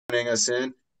us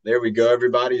in. There we go,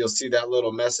 everybody. You'll see that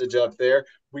little message up there.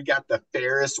 We got the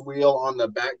Ferris wheel on the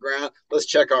background. Let's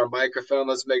check our microphone.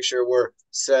 Let's make sure we're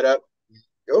set up.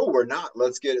 Oh, we're not.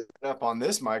 Let's get it up on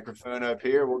this microphone up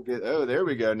here. We'll get, oh, there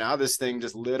we go. Now this thing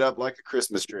just lit up like a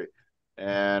Christmas tree.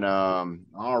 And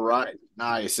all right.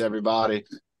 Nice, everybody.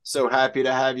 So happy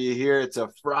to have you here. It's a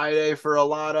Friday for a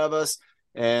lot of us.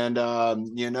 And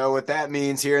you know what that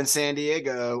means here in San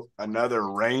Diego, another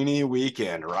rainy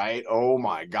weekend, right? Oh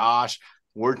my gosh.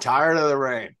 We're tired of the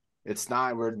rain. It's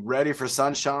not, we're ready for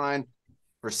sunshine,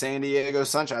 for San Diego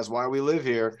sunshine. That's why we live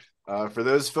here. For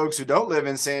those folks who don't live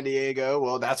in San Diego,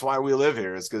 well, that's why we live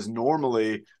here. It's because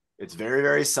normally it's very,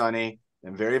 very sunny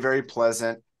and very, very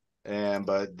pleasant.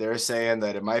 But they're saying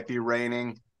that it might be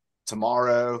raining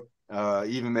tomorrow,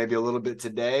 even maybe a little bit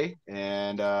today,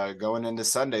 and going into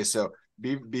Sunday. So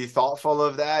be thoughtful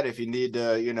of that. If you need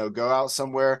to, go out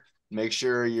somewhere, make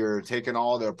sure you're taking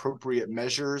all the appropriate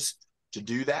measures to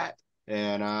do that.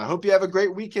 And I hope you have a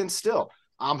great weekend still.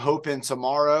 I'm hoping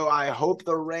tomorrow, I hope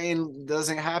the rain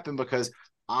doesn't happen because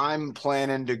I'm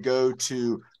planning to go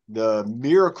to the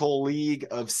Miracle League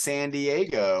of San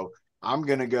Diego. I'm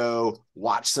going to go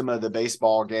watch some of the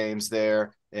baseball games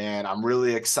there, and I'm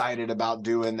really excited about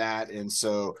doing that. And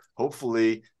so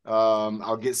hopefully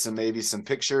I'll get maybe some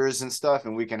pictures and stuff,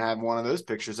 and we can have one of those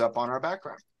pictures up on our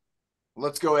background.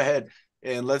 Let's go ahead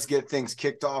and let's get things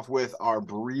kicked off with our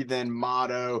breathe-in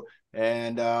motto.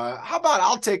 And how about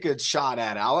I'll take a shot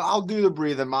at it. I'll do the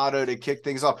breathing motto to kick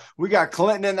things off. We got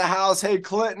Clinton in the house. Hey,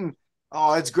 Clinton.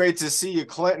 Oh, it's great to see you,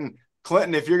 Clinton.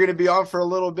 Clinton, if you're going to be on for a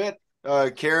little bit,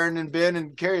 Karen and Ben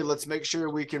and Carrie, let's make sure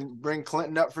we can bring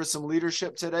Clinton up for some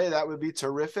leadership today. That would be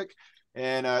terrific.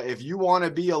 And if you want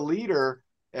to be a leader,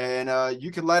 and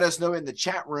you can let us know in the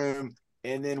chat room,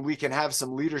 and then we can have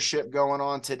some leadership going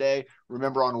on today.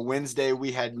 Remember, on Wednesday,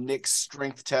 we had Nick's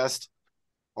strength test.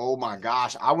 Oh my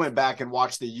gosh. I went back and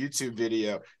watched the YouTube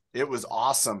video. It was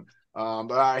awesome. But all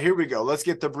right, here we go. Let's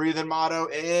get the breathing motto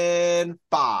in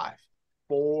 5,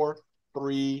 4,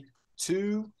 3,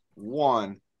 2,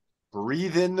 1.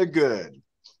 Breathe in the good.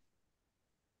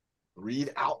 Breathe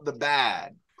out the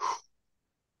bad.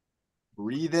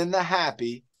 Breathe in the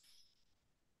happy.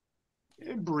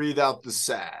 And breathe out the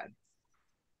sad.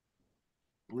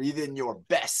 Breathe in your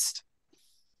best.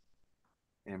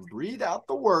 And breathe out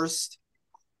the worst.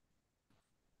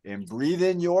 And breathe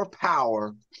in your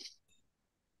power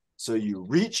so you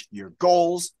reach your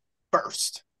goals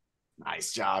first.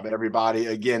 Nice job, everybody.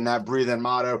 Again, that breathing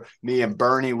motto, me and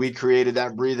Bernie, we created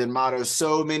that breathing motto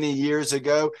so many years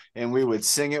ago, and we would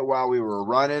sing it while we were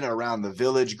running around the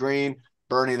village green.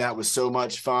 Bernie, that was so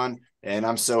much fun, and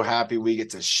I'm so happy we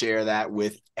get to share that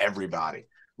with everybody.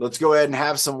 Let's go ahead and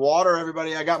have some water,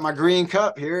 everybody. I got my green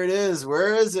cup. Here it is.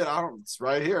 Where is it? It's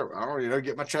right here. I don't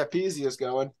get my trapezius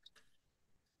going.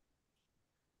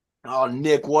 Oh,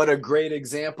 Nick, what a great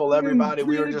example, everybody.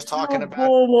 We were just talking about.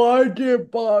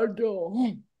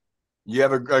 You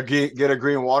have get a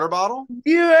green water bottle?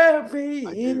 Yeah,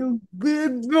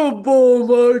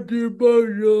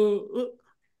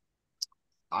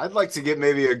 I'd like to get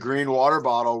maybe a green water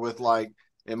bottle with, like,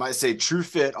 it might say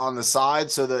TruFit on the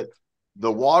side so that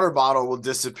the water bottle will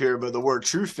disappear, but the word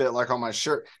TruFit, like on my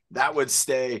shirt, that would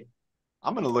stay.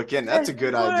 I'm going to look in. That's a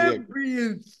good idea.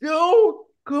 So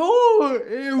cool.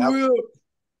 It will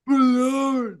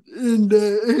blow in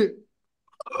the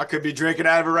I could be drinking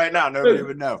out of it right now. Nobody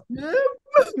would know.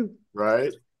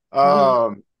 Right?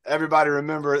 Everybody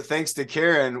remember, thanks to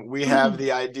Karen, we have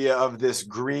the idea of this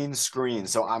green screen.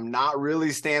 So I'm not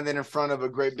really standing in front of a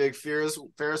great big Ferris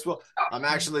wheel. I'm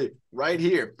actually right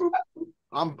here.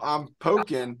 I'm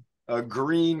poking a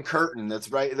green curtain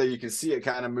that's right there. You can see it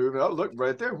kind of moving. Oh, look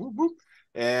right there. Whoop, whoop.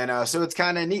 And so it's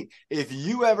kind of neat. If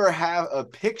you ever have a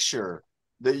picture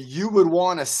that you would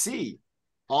want to see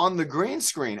on the green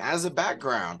screen as a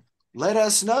background, let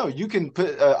us know. You can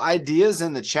put ideas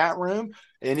in the chat room.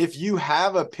 And if you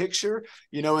have a picture,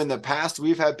 in the past,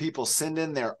 we've had people send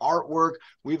in their artwork.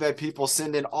 We've had people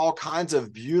send in all kinds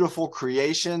of beautiful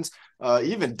creations,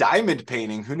 even diamond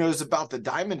painting. Who knows about the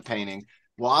diamond painting?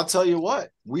 Well, I'll tell you what,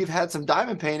 we've had some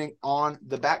diamond painting on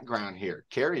the background here.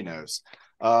 Carrie knows.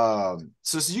 So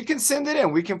you can send it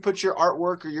in. We can put your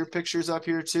artwork or your pictures up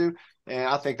here too. And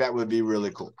I think that would be really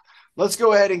cool. Let's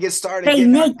go ahead and get started.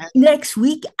 Hey, next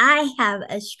week, I have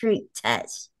a strength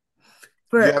test.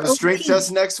 You have a strength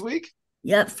test next week?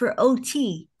 Yep, for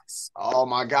OT. Oh,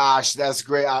 my gosh. That's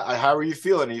great. How are you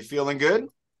feeling? Are you feeling good?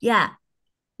 Yeah.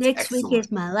 Next week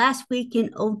is my last week in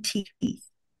OT.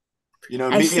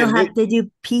 I still have to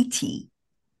do PT.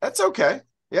 That's okay.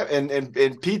 Yeah,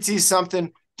 and PT is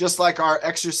something just like our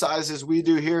exercises we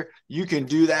do here. You can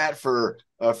do that for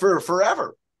for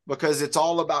forever, because it's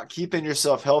all about keeping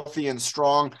yourself healthy and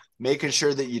strong, making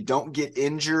sure that you don't get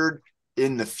injured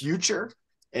in the future.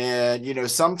 And,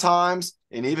 sometimes,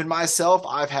 and even myself,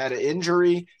 I've had an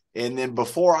injury. And then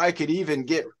before I could even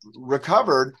get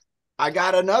recovered, I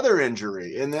got another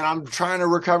injury. And then I'm trying to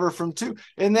recover from two.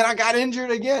 And then I got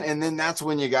injured again. And then that's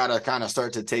when you got to kind of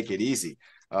start to take it easy.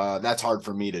 That's hard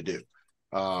for me to do.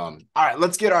 All right,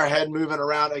 let's get our head moving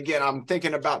around. Again, I'm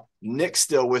thinking about Nick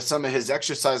still with some of his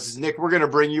exercises. Nick, we're going to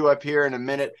bring you up here in a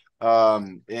minute,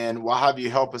 and we'll have you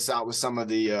help us out with some of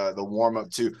the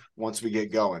warm-up too once we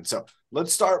get going. So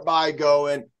let's start by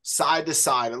going side to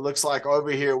side. It looks like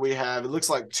over here it looks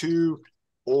like two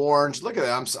orange. Look at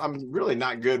that. I'm really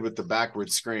not good with the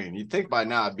backwards screen. You'd think by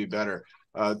now I'd be better.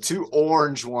 Two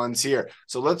orange ones here.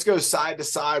 So let's go side to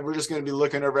side. We're just going to be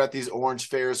looking over at these orange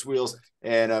Ferris wheels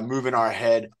and moving our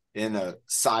head in a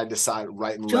side to side,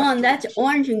 right and left. John, that's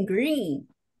orange and green.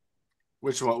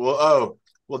 Which one? Well,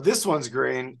 this one's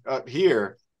green up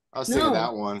here. I was thinking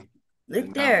that one.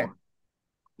 Look there.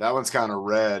 That one's kind of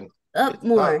red. Up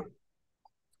more.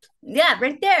 Yeah,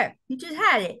 right there. You just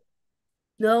had it.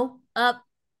 No, up.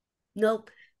 Nope.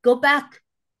 Go back.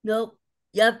 Nope.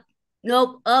 Yep.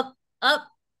 Nope. Up.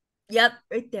 Yep,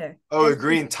 right there. Oh, a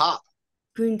green top.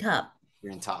 Green top.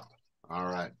 Green top. All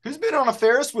right. Who's been on a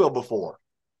Ferris wheel before?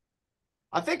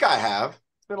 I think I have.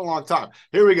 It's been a long time.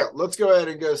 Here we go. Let's go ahead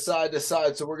and go side to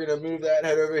side. So we're going to move that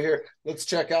head over here. Let's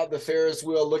check out the Ferris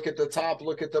wheel. Look at the top.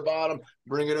 Look at the bottom.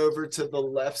 Bring it over to the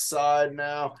left side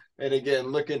now. And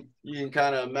again, you can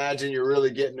kind of imagine you're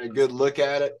really getting a good look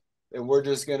at it. And we're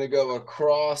just going to go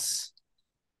across.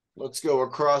 Let's go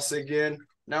across again.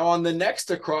 Now on the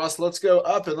next across, let's go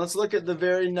up and let's look at the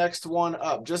very next one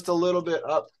up, just a little bit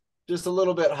up, just a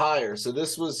little bit higher. So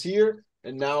this was here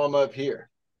and now I'm up here.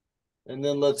 And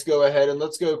then let's go ahead and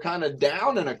let's go kind of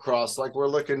down and across like we're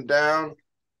looking down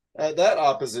at that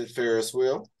opposite Ferris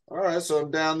wheel. All right, so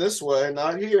I'm down this way,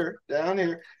 not here, down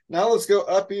here. Now let's go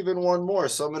up even one more.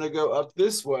 So I'm going to go up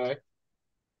this way.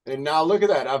 And now look at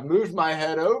that. I've moved my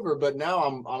head over, but now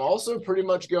I'm also pretty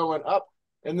much going up.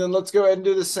 And then let's go ahead and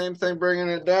do the same thing, bringing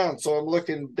it down. So I'm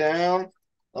looking down.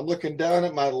 I'm looking down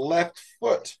at my left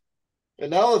foot. And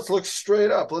now let's look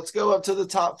straight up. Let's go up to the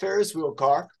top Ferris wheel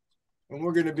car. And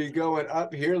we're going to be going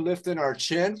up here, lifting our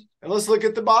chin. And let's look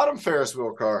at the bottom Ferris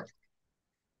wheel car.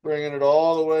 Bringing it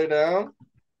all the way down.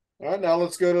 All right, now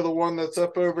let's go to the one that's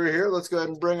up over here. Let's go ahead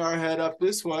and bring our head up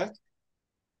this way.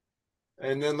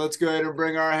 And then let's go ahead and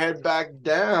bring our head back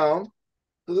down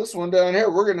to this one down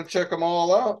here. We're going to check them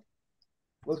all out.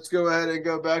 Let's go ahead and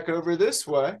go back over this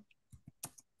way.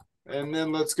 And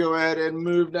then let's go ahead and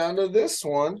move down to this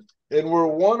one. And we're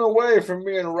one away from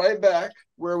being right back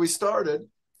where we started,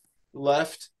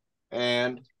 left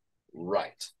and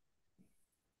right.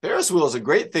 Ferris wheel is a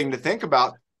great thing to think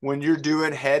about when you're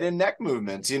doing head and neck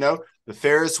movements. The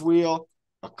Ferris wheel,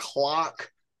 a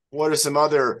clock. What are some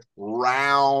other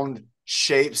round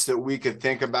shapes that we could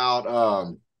think about?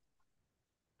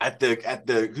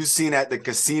 Who's seen at the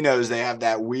casinos, they have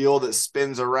that wheel that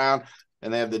spins around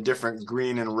and they have the different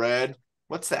green and red.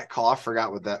 What's that called? I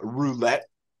forgot what that roulette.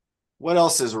 What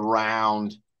else is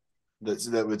round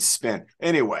that would spin?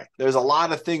 Anyway, there's a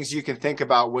lot of things you can think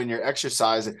about when you're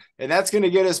exercising, and that's going to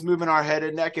get us moving our head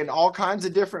and neck in all kinds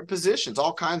of different positions,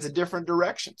 all kinds of different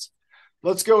directions.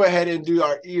 Let's go ahead and do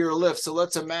our ear lift. So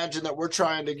let's imagine that we're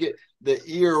trying to get the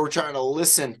ear, we're trying to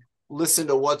listen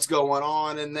to what's going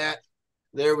on in that.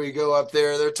 There we go up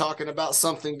there. They're talking about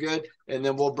something good. And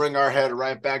then we'll bring our head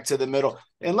right back to the middle.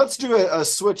 And let's do a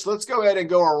switch. Let's go ahead and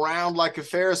go around like a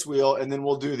Ferris wheel, and then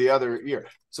we'll do the other ear.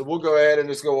 So we'll go ahead and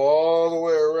just go all the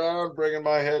way around, bringing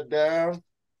my head down,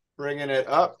 bringing it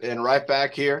up and right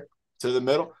back here to the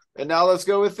middle. And now let's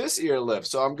go with this ear lift.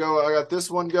 So I got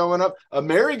this one going up. A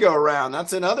merry-go-round.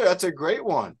 That's a great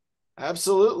one.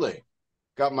 Absolutely.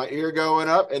 Got my ear going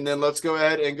up, and then let's go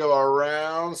ahead and go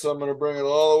around. So I'm going to bring it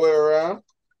all the way around,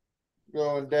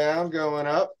 going down, going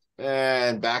up,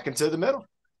 and back into the middle.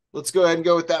 Let's go ahead and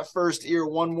go with that first ear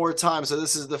one more time. So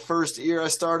this is the first ear I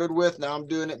started with. Now I'm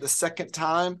doing it the second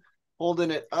time,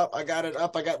 holding it up. I got it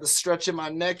up. I got the stretch in my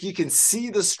neck. You can see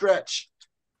the stretch.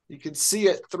 You can see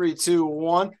it. 3, 2,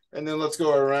 1. And then let's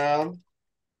go around,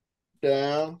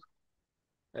 down,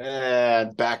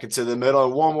 and back into the middle.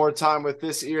 And one more time with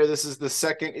this ear. This is the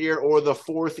second ear or the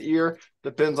fourth ear.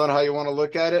 Depends on how you want to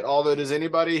look at it. Although, does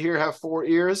anybody here have 4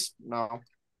 ears? No.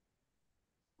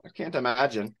 I can't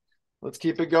imagine. Let's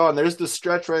keep it going. There's the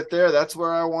stretch right there. That's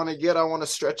where I want to get. I want to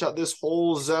stretch out this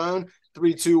whole zone.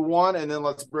 3, 2, 1. And then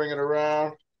let's bring it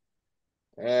around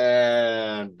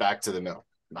and back to the middle.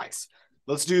 Nice.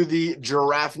 Let's do the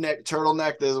giraffe neck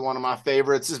turtleneck. This is one of my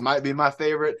favorites. This might be my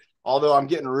favorite, although I'm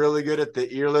getting really good at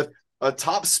the ear lift. A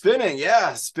top spinning,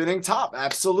 yeah, spinning top,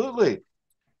 absolutely.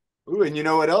 Ooh, and you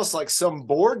know what else? Like some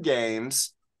board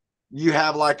games, you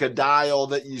have like a dial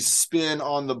that you spin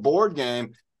on the board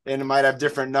game, and it might have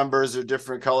different numbers or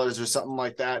different colors or something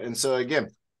like that. And so again,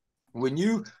 when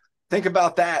you think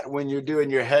about that when you're doing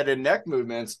your head and neck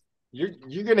movements,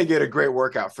 you're going to get a great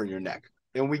workout for your neck.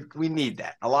 And we need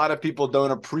that. A lot of people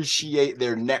don't appreciate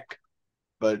their neck,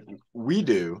 but we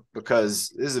do, because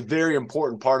this is a very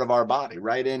important part of our body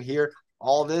right in here.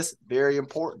 All this very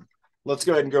important. Let's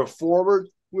go ahead and go forward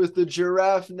with the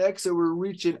giraffe neck. So we're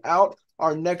reaching out,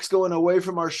 our neck's going away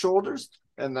from our shoulders,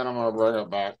 and then I'm going to bring it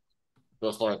back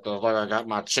just like this. Like I got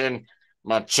my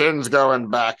chin's going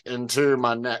back into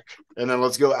my neck. And then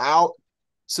let's go out.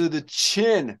 So the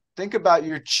chin, think about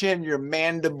your chin, your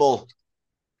mandible,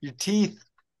 your teeth.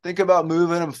 Think about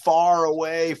moving them far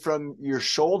away from your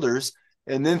shoulders.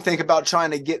 And then think about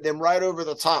trying to get them right over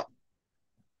the top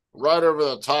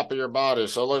of your body.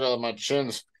 So look at my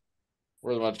chin's.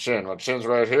 Where's my chin? My chin's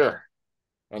right here.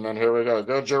 And then here we go.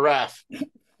 Go giraffe.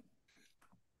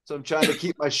 So I'm trying to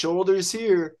keep my shoulders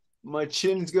here. My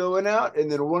chin's going out.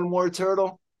 And then one more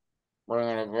turtle.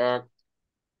 Bringing it back.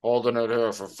 Holding it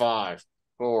here for 5,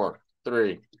 4,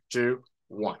 3, 2,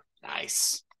 1.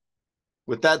 Nice.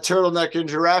 With that turtleneck and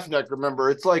giraffe neck, remember,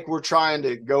 it's like we're trying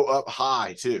to go up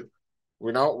high too.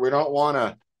 We don't want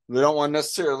to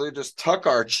necessarily just tuck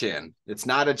our chin. It's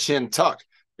not a chin tuck.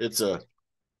 It's a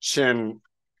chin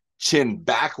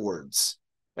backwards.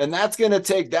 And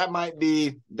that might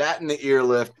be that in the ear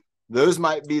lift. Those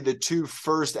might be the two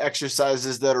first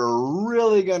exercises that are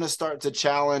really going to start to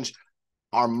challenge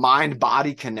our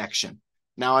mind-body connection.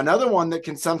 Now, another one that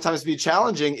can sometimes be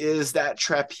challenging is that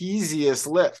trapezius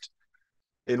lift.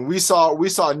 And we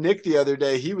saw Nick the other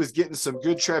day. He was getting some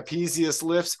good trapezius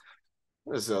lifts.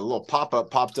 There's a little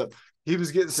pop-up popped up. He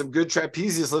was getting some good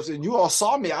trapezius lifts. And you all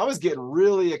saw me. I was getting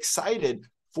really excited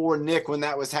for Nick when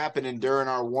that was happening during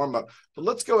our warm-up. But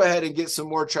let's go ahead and get some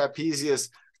more trapezius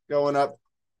going up.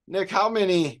 Nick, how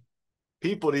many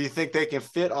people do you think they can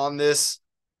fit on this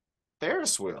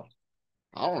Ferris wheel?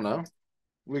 I don't know.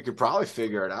 We could probably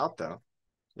figure it out though.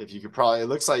 It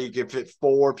looks like you could fit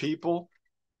 4 people,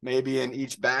 maybe in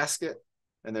each basket.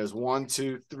 And there's 1,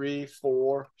 2, 3,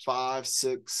 4, 5,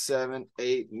 6, 7,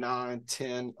 8, 9,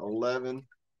 10, 11,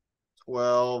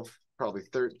 12, probably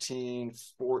 13,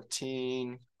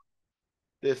 14,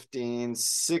 15,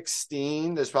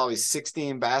 16. There's probably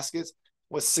 16 baskets.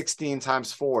 What's 16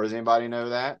 times 4? Does anybody know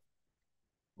that?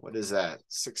 What is that?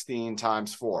 16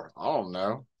 times 4. I don't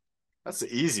know. That's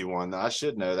the easy one, though. I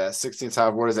should know that. 16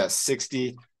 times, what is that?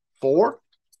 64?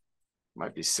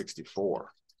 Might be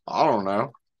 64. I don't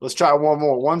know. Let's try one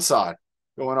more. One side.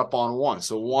 Going up on 1.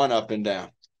 So 1 up and down.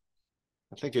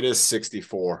 I think it is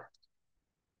 64.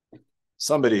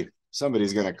 Somebody's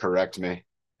going to correct me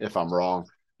if I'm wrong.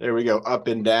 There we go. Up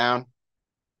and down.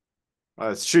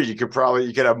 It's true. You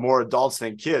could have more adults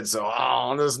than kids.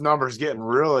 So, this number's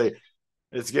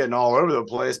it's getting all over the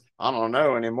place. I don't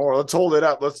know anymore. Let's hold it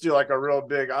up. Let's do like a real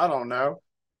big, I don't know.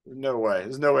 No way.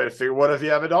 There's no way to figure. What if you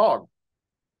have a dog?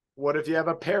 What if you have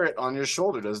a parrot on your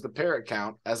shoulder? Does the parrot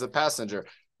count as a passenger?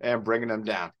 And bringing them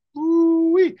down.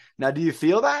 Ooh-wee. Now, do you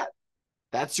feel that?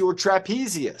 That's your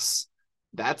trapezius.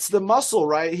 That's the muscle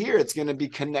right here. It's going to be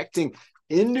connecting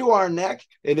into our neck,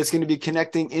 and it's going to be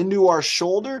connecting into our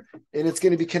shoulder, and it's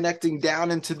going to be connecting down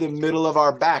into the middle of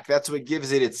our back. That's what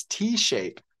gives it its T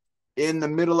shape in the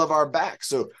middle of our back.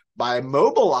 So by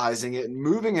mobilizing it and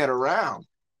moving it around,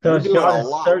 So we're doing Sean a is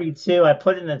lot. 32. I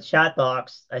put it in the chat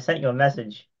box. I sent you a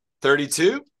message.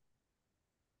 32?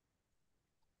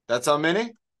 That's how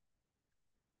many?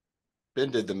 Ben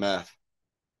did the math.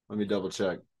 Let me double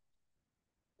check. I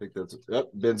think that's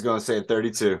Ben's going to say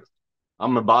 32.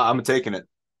 I'm taking it.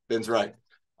 Ben's right.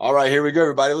 All right, here we go,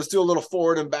 everybody. Let's do a little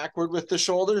forward and backward with the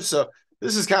shoulders. So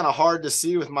this is kind of hard to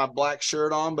see with my black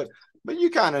shirt on, but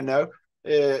you kind of know.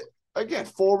 Again,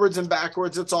 forwards and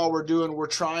backwards, that's all we're doing. We're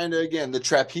trying to, again, the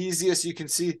trapezius, you can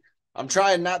see, I'm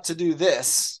trying not to do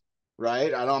this,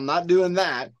 right? I'm not doing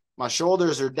that. My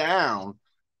shoulders are down,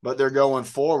 but they're going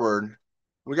forward.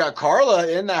 We got Carla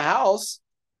in the house.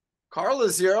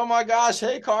 Carla's here. Oh, my gosh.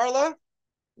 Hey, Carla.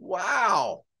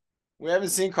 Wow. We haven't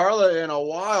seen Carla in a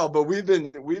while, but we've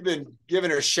been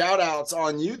giving her shout outs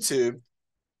on YouTube.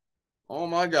 Oh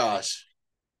my gosh.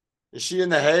 Is she in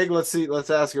The Hague? Let's see. Let's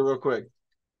ask her real quick.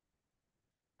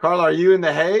 Carla, are you in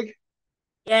The Hague?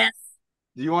 Yes.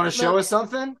 Do you want to show us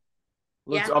something?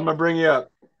 Yeah. I'm gonna bring you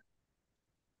up.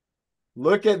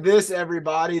 Look at this,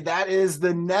 everybody. That is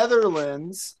the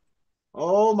Netherlands.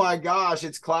 Oh my gosh,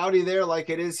 it's cloudy there like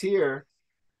it is here.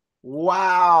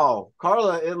 Wow.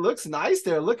 Carla, it looks nice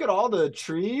there. Look at all the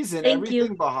trees and Thank you.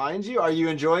 everything behind you. Are you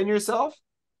enjoying yourself?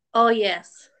 Oh,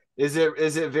 yes. Is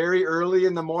it very early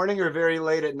in the morning or very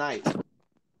late at night?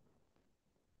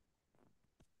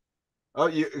 Oh,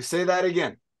 you say that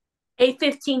again.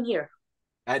 8:15 here.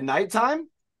 At nighttime?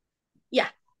 Yeah.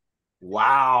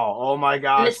 Wow. Oh my And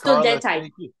gosh, it's still Carla, daytime.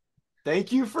 thank you.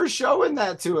 Thank you for showing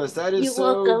that to us. That is You're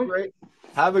so welcome. great.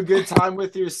 Have a good time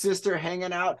with your sister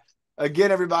hanging out.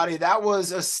 Again, everybody, that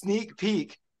was a sneak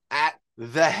peek at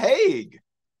The Hague.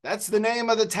 That's the name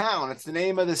of the town, it's the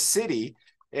name of the city.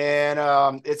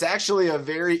 And it's actually a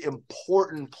very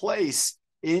important place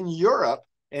in Europe,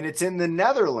 and it's in the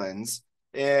Netherlands.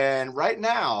 And right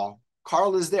now,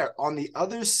 Carl is there on the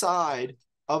other side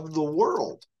of the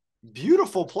world.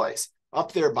 Beautiful place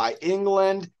up there by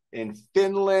England and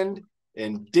Finland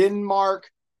and Denmark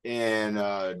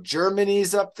and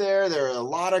Germany's up there. There are a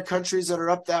lot of countries that are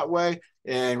up that way.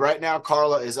 And right now,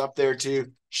 Carla is up there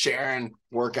too, sharing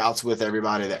workouts with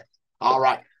everybody there. All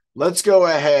right, let's go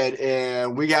ahead,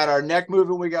 and we got our neck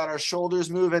moving, we got our shoulders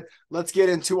moving. Let's get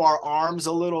into our arms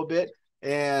a little bit,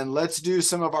 and let's do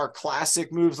some of our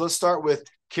classic moves. Let's start with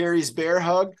Carrie's bear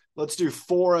hug. Let's do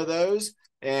 4 of those,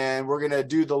 and we're going to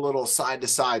do the little side to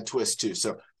side twist too.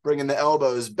 So bringing the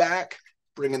elbows back,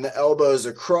 bringing the elbows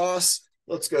across.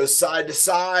 Let's go side to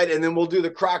side, and then we'll do the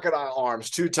crocodile arms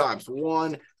 2 times.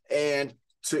 1 and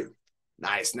 2.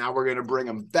 Nice. Now we're going to bring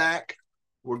them back.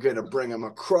 We're going to bring them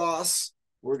across.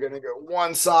 We're going to go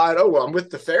one side. Oh, well, I'm with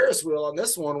the Ferris wheel on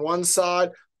this one. One side,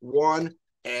 1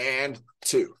 and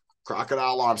 2.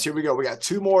 Crocodile arms. Here we go. We got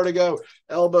 2 more to go.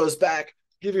 Elbows back.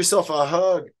 Give yourself a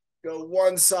hug. Go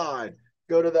one side.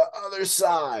 Go to the other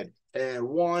side. And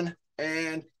 1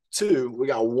 and 2. We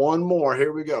got 1 more.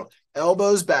 Here we go.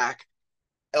 Elbows back.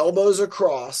 Elbows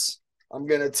across. I'm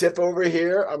going to tip over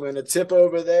here. I'm going to tip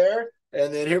over there.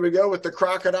 And then here we go with the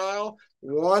crocodile.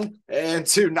 1 and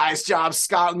 2. Nice job,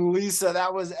 Scott and Lisa.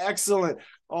 That was excellent.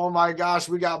 Oh my gosh,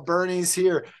 we got Bernie's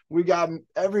here. We got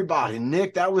everybody.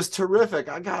 Nick, that was terrific.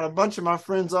 I got a bunch of my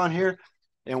friends on here,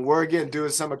 and we're again doing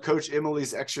some of Coach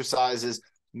Emily's exercises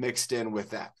mixed in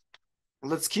with that.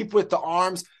 Let's keep with the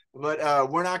arms, but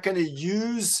we're not going to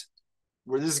use,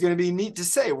 this is going to be neat to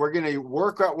say, we're going to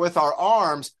work out with our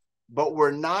arms, but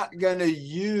we're not going to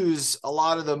use a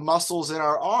lot of the muscles in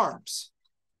our arms.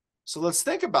 So let's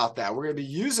think about that. We're going to be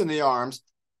using the arms,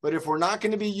 but if we're not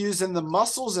going to be using the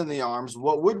muscles in the arms,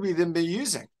 what would we then be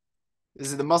using?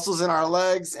 Is it the muscles in our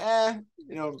legs?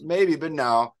 Maybe, but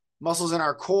no. Muscles in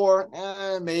our core?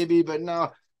 Maybe, but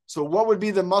no. So what would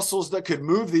be the muscles that could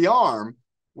move the arm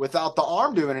without the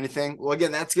arm doing anything? Well,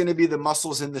 again, that's going to be the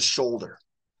muscles in the shoulder.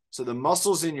 So the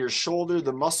muscles in your shoulder,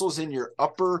 the muscles in your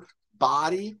upper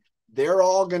body, they're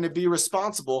all going to be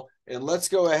responsible. And let's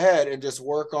go ahead and just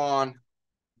work on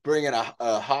bringing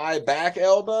a high back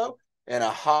elbow and a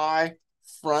high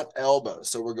front elbow.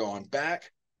 So we're going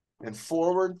back and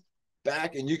forward,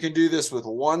 back, and you can do this with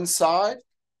one side.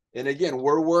 And again,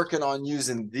 we're working on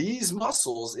using these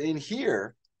muscles in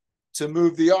here to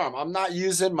move the arm. I'm not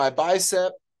using my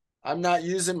bicep. I'm not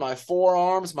using my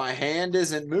forearms. My hand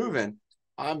isn't moving.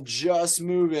 I'm just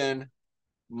moving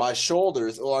my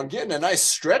shoulders. Well, I'm getting a nice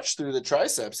stretch through the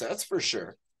triceps, that's for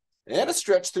sure, and a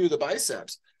stretch through the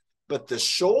biceps. But the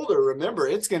shoulder, remember,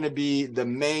 it's going to be the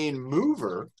main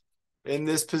mover in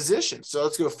this position. So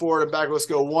let's go forward and back. Let's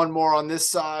go 1 more on this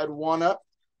side, 1 up,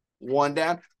 1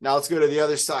 down. Now let's go to the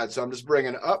other side. So I'm just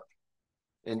bringing up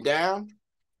and down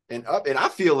and up, and I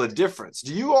feel a difference.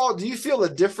 Do you feel a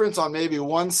difference on maybe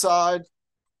one side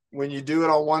when you do it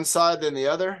on one side than the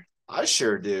other? I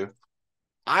sure do.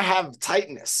 I have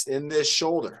tightness in this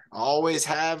shoulder. I always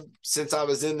have since I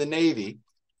was in the Navy,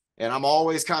 and I'm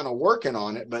always kind of working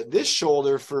on it. But this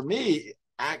shoulder for me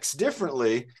acts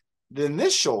differently than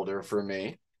this shoulder for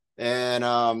me. And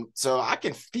so I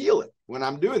can feel it when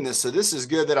I'm doing this. So this is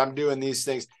good that I'm doing these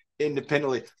things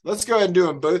independently. Let's go ahead and do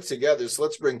them both together. So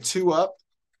let's bring 2 up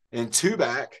and 2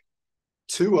 back,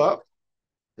 2 up.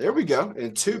 There we go.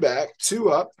 And 2 back, 2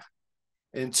 up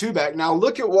and 2 back. Now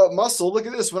look at what muscle, look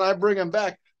at this. When I bring them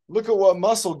back, look at what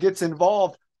muscle gets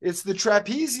involved. It's the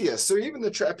trapezius. So even the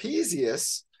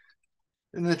trapezius,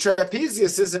 and the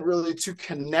trapezius isn't really too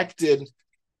connected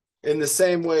in the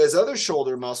same way as other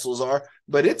shoulder muscles are,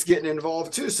 but it's getting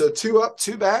involved too. So 2 up,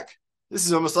 2 back. This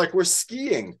is almost like we're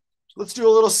skiing. Let's do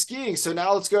a little skiing. So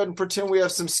now let's go ahead and pretend we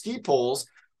have some ski poles.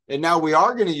 And now we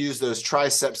are going to use those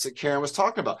triceps that Karen was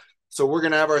talking about. So we're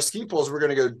going to have our ski poles. We're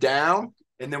going to go down,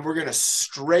 and then we're going to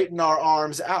straighten our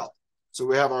arms out. So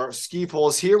we have our ski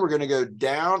poles here. We're going to go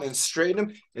down and straighten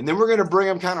them, and then we're going to bring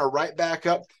them kind of right back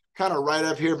up. kind of right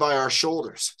up here by our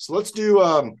shoulders. So let's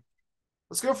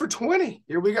go for 20.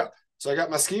 Here we go. So I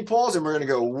got my ski poles and we're going to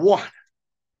go 1,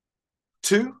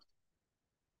 2,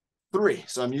 3.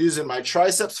 So I'm using my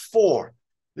triceps. 4.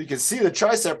 You can see the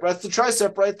tricep. That's the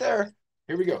tricep right there.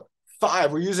 Here we go.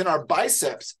 5. We're using our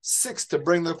biceps. 6 to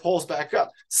bring the poles back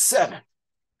up. 7,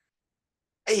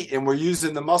 8. And we're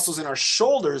using the muscles in our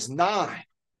shoulders. 9,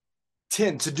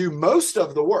 10 to do most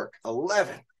of the work.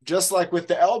 11. Just like with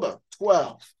the elbow.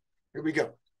 12. Here we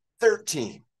go.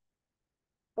 13,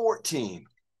 14,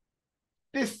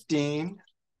 15,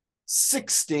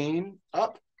 16,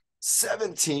 up.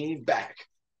 17, back.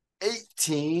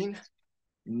 18,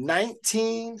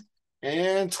 19,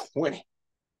 and 20.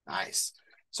 Nice.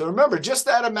 So remember, just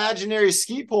that imaginary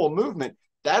ski pole movement,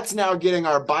 that's now getting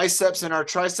our biceps and our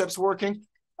triceps working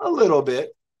a little bit,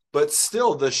 but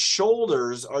still the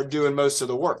shoulders are doing most of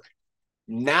the work.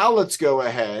 Now let's go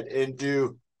ahead and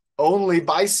do only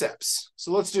biceps.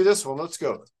 So let's do this one. Let's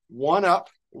go 1 up,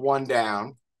 1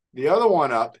 down, the other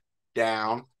one up,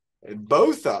 down, and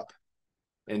both up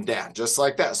and down, just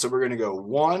like that. So we're going to go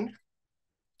 1,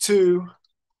 2,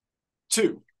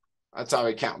 2. That's how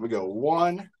we count. We go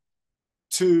 1,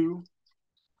 2,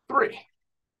 3.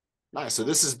 Nice. So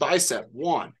this is bicep.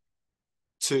 1,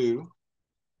 2,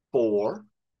 4.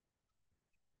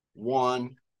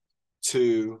 1,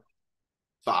 2,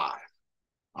 5.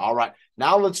 All right.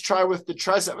 Now let's try with the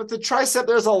tricep. With the tricep,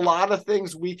 there's a lot of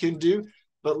things we can do,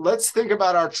 but let's think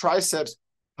about our triceps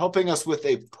helping us with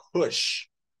a push.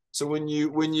 So when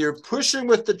you're pushing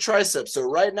with the tricep, so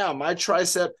right now my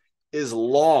tricep is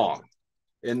long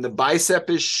and the bicep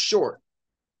is short.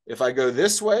 If I go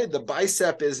this way, the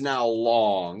bicep is now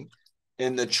long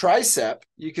and the tricep,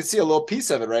 you can see a little piece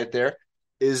of it right there,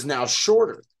 is now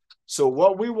shorter. So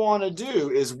what we want to do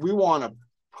is we want to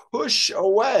push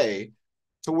away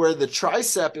to where the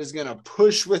tricep is going to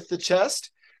push with the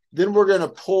chest. Then we're going to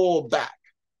pull back.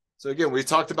 So again, we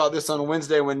talked about this on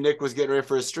Wednesday when Nick was getting ready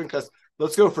for his strength class.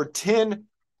 Let's go for 10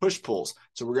 push pulls.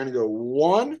 So we're going to go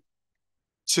 1,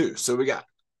 2. So we got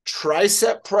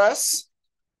tricep press,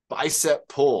 bicep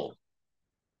pull.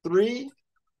 3,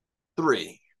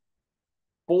 3.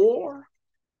 4,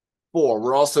 4.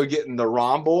 We're also getting the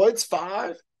rhomboids.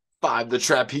 5, 5. The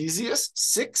trapezius.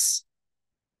 6,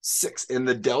 6. And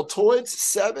the deltoids.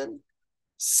 7,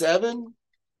 7.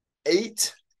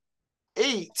 8,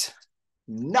 8.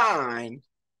 9,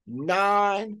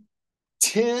 9.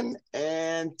 10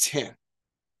 and 10.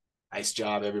 Nice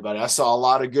job, everybody. I saw a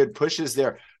lot of good pushes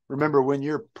there. Remember, when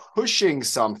you're pushing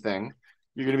something,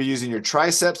 you're going to be using your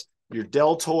triceps, your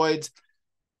deltoids,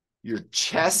 your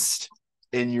chest,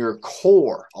 and your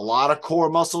core. A lot of core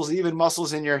muscles, even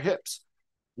muscles in your hips.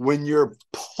 When you're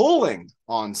pulling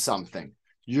on something,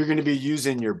 you're going to be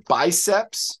using your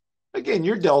biceps, again,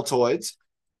 your deltoids,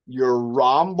 your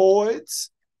rhomboids,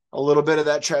 a little bit of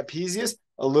that trapezius,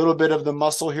 a little bit of the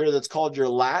muscle here that's called your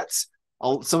lats.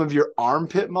 Some of your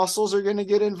armpit muscles are going to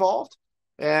get involved.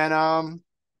 And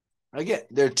again,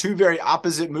 they're two very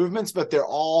opposite movements, but they're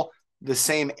all the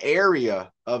same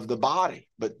area of the body,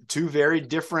 but two very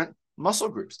different muscle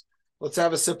groups. Let's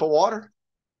have a sip of water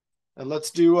and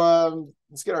let's get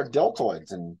our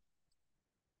deltoids and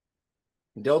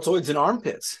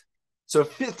armpits. So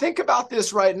think about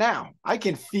this right now. I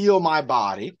can feel my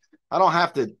body. I don't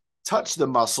have to touch the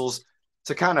muscles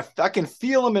to I can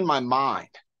feel them in my mind.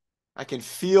 I can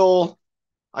feel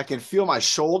my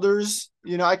shoulders.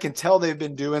 I can tell they've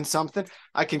been doing something.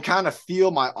 I can kind of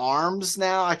feel my arms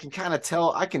now. I can kind of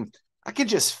tell, I can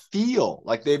just feel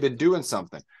like they've been doing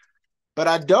something. But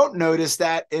I don't notice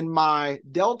that in my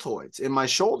deltoids, in my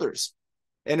shoulders.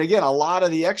 And again, a lot of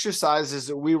the exercises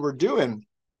that we were doing,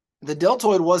 the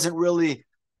deltoid wasn't really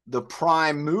the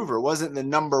prime mover, wasn't the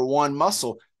number one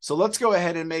muscle. So let's go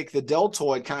ahead and make the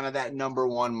deltoid kind of that number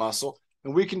one muscle.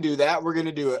 And we can do that. We're going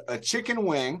to do a chicken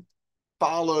wing,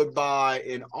 followed by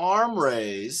an arm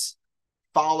raise,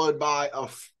 followed by a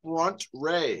front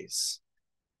raise.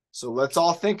 So let's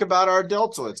all think about our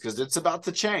deltoids because it's about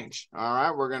to change. All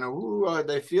right, we're going to,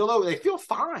 they feel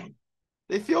fine.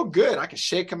 They feel good. I can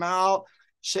shake them out,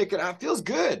 shake it out. It feels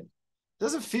good.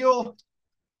 Doesn't feel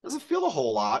a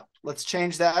whole lot. Let's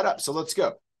change that up. So let's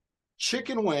go.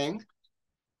 Chicken wing,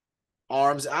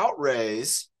 arms out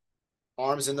raise,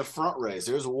 arms in the front raise.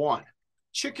 There's 1.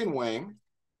 Chicken wing,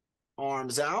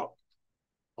 arms out,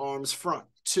 arms front.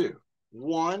 2.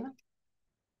 1,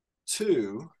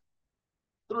 2,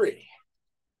 3.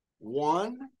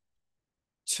 1,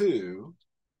 2,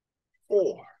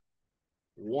 4.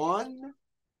 1,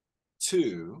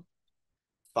 2,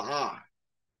 5.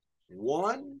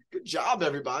 1. Good job,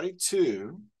 everybody.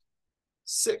 2,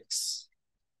 6.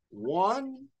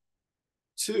 1,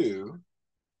 2,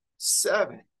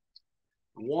 7.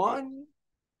 1,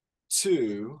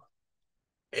 2,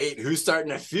 8. Who's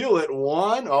starting to feel it?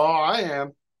 1. Oh, I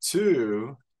am.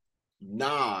 2,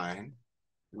 9.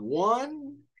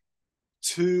 1,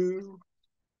 2,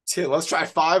 10. Let's try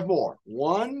 5 more.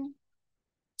 1,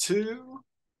 2,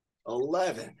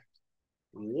 11.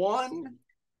 1,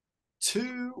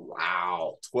 2.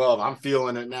 Wow. 12. I'm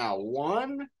feeling it now.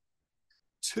 1,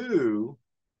 2,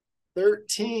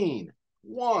 13.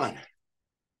 1,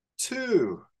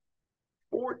 2,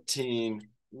 14.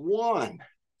 1,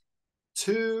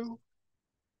 2,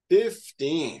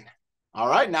 15. All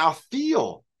right, now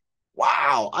feel.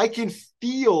 Wow, I can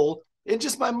feel in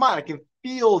just my mind, I can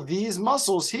feel these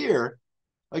muscles here.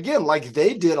 Again, like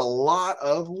they did a lot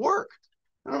of work.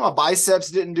 I know my biceps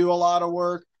didn't do a lot of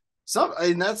work.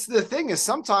 And that's the thing is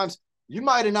sometimes you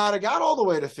might have not have got all the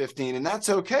way to 15, and that's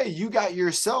okay. You got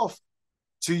yourself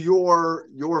to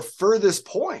your furthest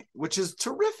point, which is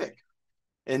terrific.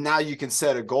 And now you can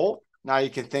set a goal. Now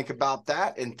you can think about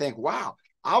that and think, wow,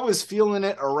 I was feeling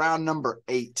it around number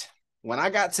 8. When I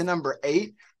got to number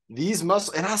 8, these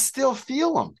muscles, and I still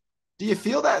feel them. Do you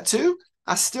feel that too?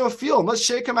 I still feel them. Let's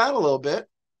shake them out a little bit.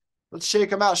 Let's shake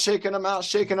them out, shaking them out,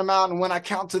 shaking them out. And when I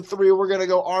count to 3, we're going to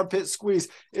go armpit squeeze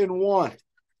in 1,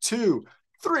 2,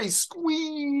 3.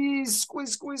 Squeeze,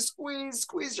 squeeze, squeeze, squeeze,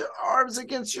 squeeze your arms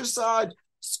against your side.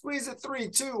 Squeeze it 3,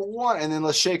 2, 1. And then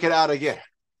let's shake it out again.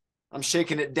 I'm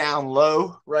shaking it down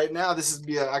low right now. This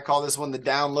is, I call this one the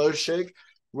down low shake,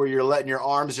 where you're letting your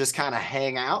arms just kind of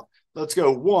hang out. Let's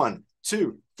go 1,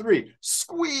 2, 3.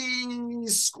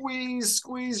 Squeeze, squeeze,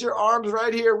 squeeze your arms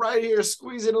right here, right here.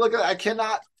 Squeeze it. Look at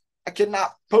that. I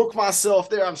cannot poke myself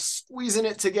there. I'm squeezing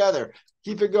it together.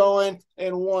 Keep it going.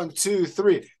 And 1, 2,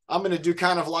 3. I'm going to do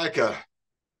kind of like a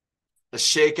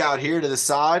shake out here to the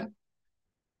side.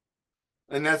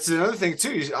 And that's another thing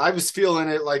too. I was feeling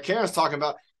it like Karen's talking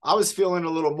about. I was feeling a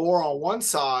little more on one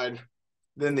side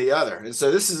than the other. And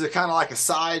so this is a kind of like a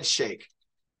side shake.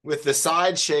 With the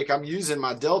side shake, I'm using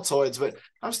my deltoids, but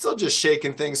I'm still just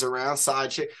shaking things around.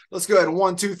 Side shake. Let's go ahead.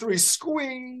 1, 2, 3.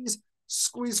 Squeeze,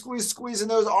 squeeze, squeeze, squeezing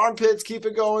those armpits. Keep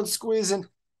it going, squeezing.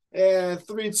 And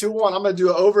 3, 2, 1. I'm going to do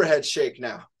an overhead shake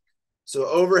now. So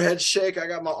overhead shake. I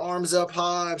got my arms up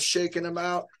high. I'm shaking them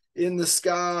out in the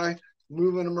sky,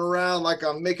 moving them around like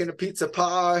I'm making a pizza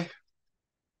pie.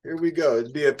 Here we go.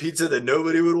 It'd be a pizza that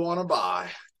nobody would want to buy.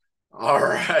 All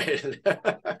right.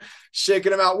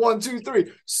 Shaking them out. 1, 2,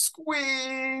 3.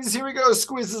 Squeeze. Here we go.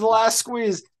 Squeeze is the last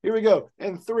squeeze. Here we go.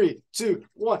 And 3, 2,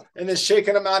 1. And then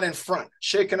shaking them out in front.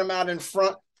 Shaking them out in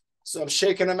front. So I'm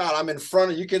shaking them out. I'm in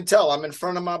front. You can tell I'm in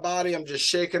front of my body. I'm just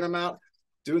shaking them out.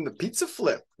 Doing the pizza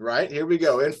flip. Right? Here we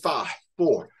go. In 5,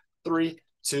 4, 3,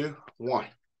 2, 1.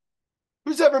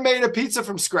 Who's ever made a pizza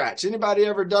from scratch? Anybody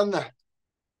ever done that?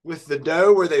 With the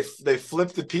dough where they flip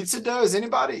the pizza dough? Has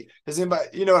anybody,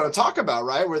 you know what I'm talking about,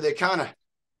 right? Where they kind of,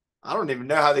 I don't even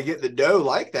know how they get the dough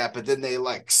like that, but then they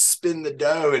like spin the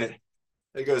dough and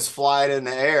it goes flying in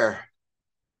the air.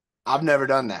 I've never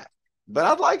done that, but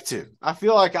I'd like to. I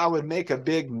feel like I would make a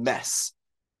big mess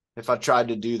if I tried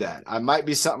to do that. I might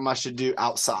be something I should do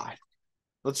outside.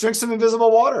 Let's drink some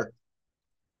invisible water.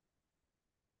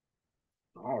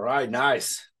 All right,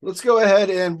 nice. Let's go ahead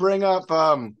and bring up,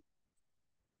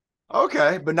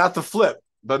 okay, but not the flip,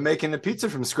 but making the pizza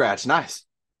from scratch. Nice.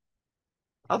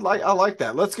 I like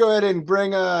that. Let's go ahead and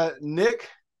bring Nick.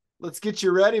 Let's get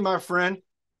you ready, my friend.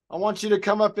 I want you to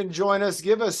come up and join us.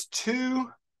 Give us two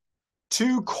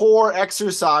core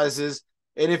exercises.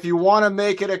 And if you want to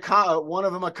make it one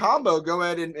of them a combo, go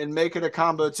ahead and make it a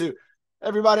combo too.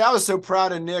 Everybody, I was so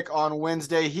proud of Nick on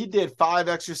Wednesday. He did 5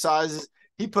 exercises.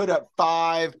 He put up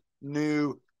 5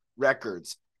 new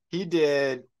records. He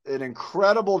did an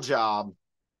incredible job.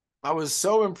 I was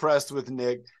so impressed with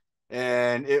Nick,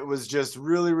 and it was just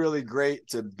really, really great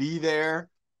to be there,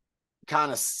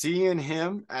 kind of seeing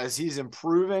him as he's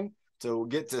improving, to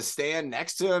get to stand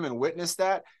next to him and witness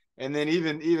that. And then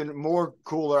even more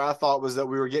cooler, I thought, was that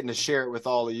we were getting to share it with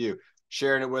all of you,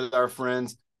 sharing it with our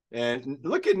friends. And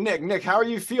look at Nick. Nick, how are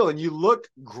you feeling? You look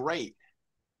great.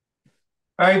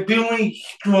 I'm feeling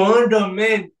stronger,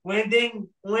 man. When they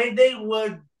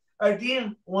was, I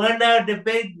think, one of the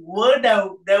best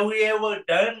workout that we ever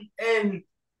done in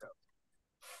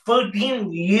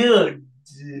 14 years.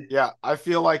 Yeah, I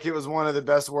feel like it was one of the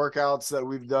best workouts that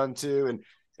we've done too.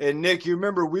 And Nick, you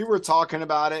remember we were talking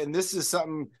about it, and this is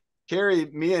something, Carrie,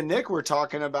 me and Nick were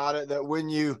talking about it, that when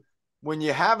you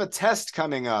have a test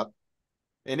coming up,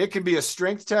 and it can be a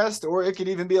strength test, or it could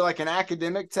even be like an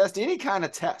academic test, any kind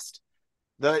of test,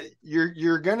 that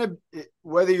you're gonna,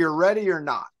 whether you're ready or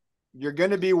not, you're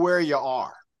gonna be where you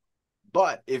are.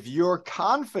 But if you're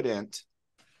confident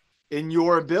in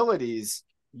your abilities,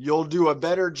 you'll do a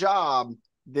better job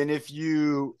than if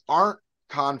you aren't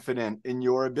confident in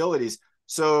your abilities.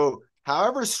 So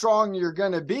however strong you're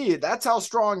going to be, that's how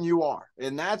strong you are.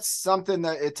 And that's something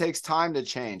that it takes time to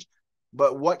change.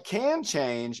 But what can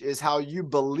change is how you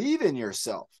believe in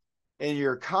yourself and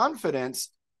your confidence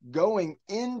going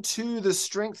into the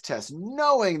strength test,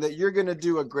 knowing that you're going to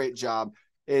do a great job.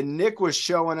 And Nick was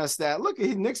showing us that. Look,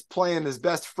 Nick's playing his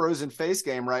best frozen face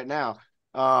game right now.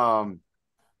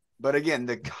 But again,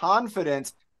 the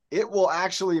confidence, it will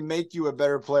actually make you a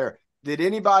better player. Did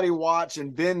anybody watch,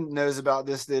 and Ben knows about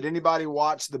this, did anybody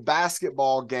watch the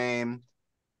basketball game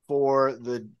for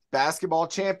the basketball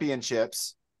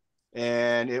championships?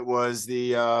 And it was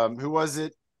the, who was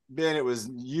it, Ben? It was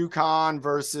UConn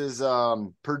versus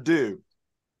Purdue.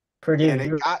 Purdue.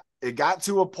 And it got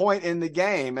to a point in the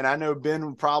game, and I know Ben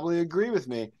would probably agree with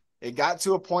me. It got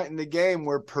to a point in the game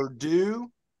where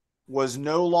Purdue was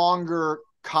no longer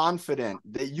confident,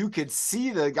 that you could see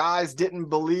the guys didn't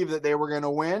believe that they were going to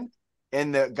win.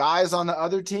 And the guys on the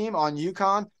other team on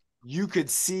UConn, you could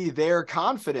see their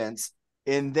confidence,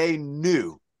 and they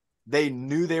knew they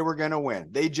were going to win.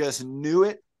 They just knew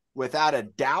it without a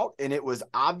doubt. And it was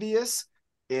obvious.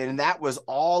 And that was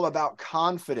all about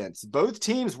confidence. Both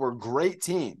teams were great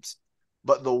teams,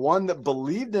 but the one that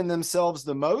believed in themselves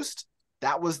the most,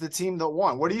 that was the team that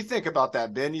won. What do you think about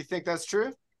that, Ben? You think that's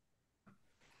true?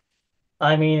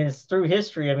 I mean, it's through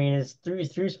history. I mean, it's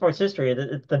through sports history.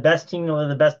 It's the best team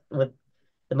with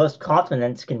the most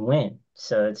confidence can win.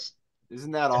 So it's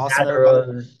Isn't that a awesome, matter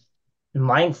everybody? of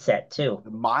mindset too.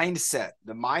 The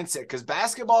mindset, because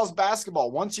basketball is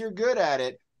basketball. Once you're good at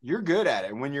it, you're good at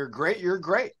it. And when you're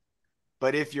great.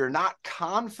 But if you're not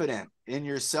confident in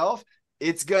yourself,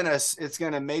 it's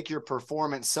gonna make your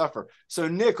performance suffer. So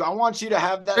Nick, I want you to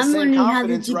have that I'm same learning how to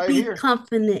confidence right be here.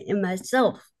 confident in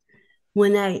myself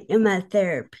when I am at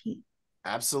therapy.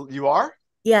 Absolutely, you are,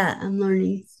 Yeah, I'm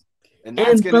learning and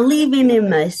that's and gonna believing in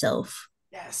myself.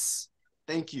 yes.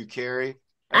 Thank you, Carrie.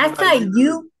 I Everybody, thought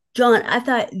you, John, I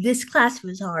thought this class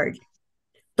was hard,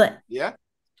 but yeah.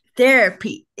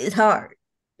 therapy is hard.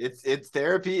 It's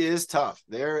therapy is tough.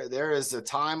 There is a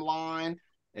timeline,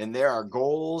 and there are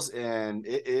goals, and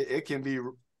it can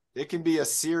be a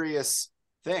serious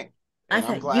thing. I And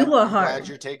thought you were I'm glad hard.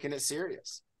 you're taking it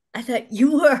serious. I thought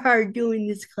you were hard doing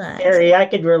this class. Harry, I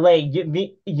could relate.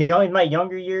 In my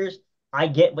younger years, I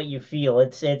get what you feel.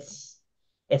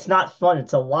 It's not fun.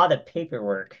 It's a lot of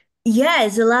paperwork. Yeah,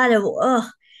 it's a lot of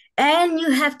and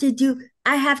you have to do.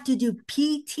 I have to do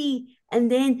PT and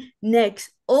then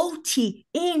next OT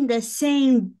in the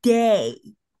same day.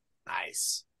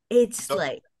 Nice. It's So,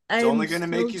 like it's I'm only going to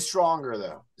make you stronger,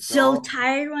 though. so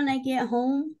tired when I get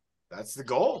home. That's the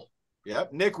goal.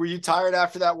 Yep. Nick, were you tired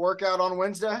after that workout on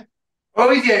Wednesday?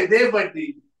 Oh yeah,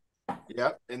 definitely.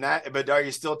 Yep. But are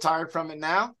you still tired from it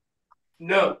now?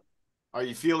 No, Are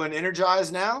you feeling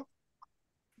energized now?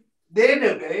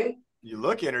 definitely. You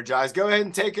look energized. Go ahead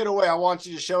and take it away. I want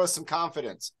you to show us some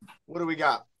confidence. What do we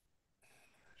got?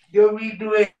 Do we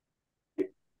do a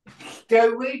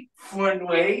stairway front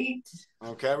weight?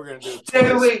 Okay, we're going to do a twist,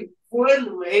 Stairway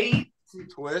front weight,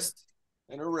 twist,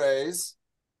 and a raise.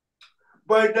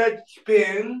 but that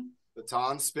spin.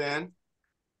 Baton spin.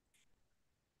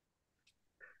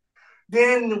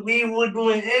 Then we would do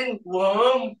an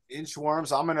inchworm.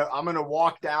 Inchworms. I'm gonna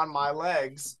walk down my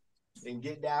legs and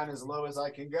get down as low as I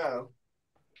can go.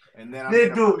 And then I'm Then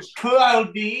gonna do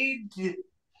cloudy.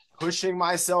 pushing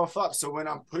myself up. So when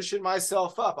I'm pushing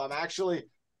myself up,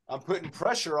 I'm putting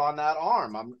pressure on that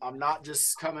arm. I'm not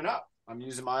just coming up. I'm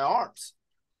using my arms.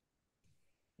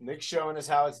 Nick's showing us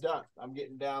how it's done. I'm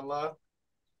getting down low.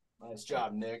 Nice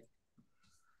job, Nick.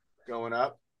 Going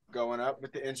up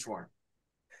with the inchworm.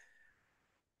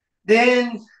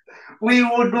 Then we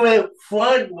would do a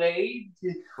front weight.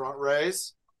 Front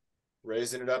raise.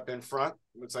 Raising it up in front.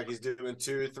 Looks like he's doing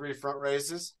 2 or 3 front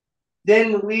raises.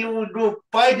 Then we would do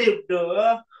bicep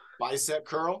curl. Bicep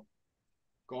curl.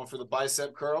 Going for the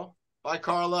bicep curl. Bye,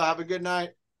 Carla. Have a good night.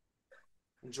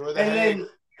 Enjoy the And hay. then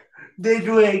they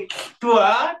do a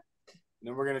squat.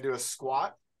 Then we're going to do a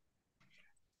squat.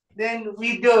 Then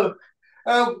we do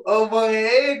up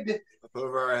overhead. Up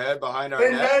over our head, behind our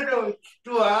neck. Another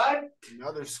squat.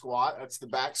 Another squat. That's the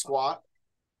back squat.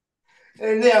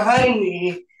 And then high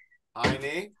knee. High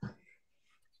knee.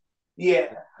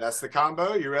 Yeah. That's the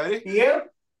combo. You ready?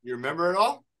 Yep. You remember it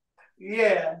all?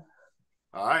 Yeah.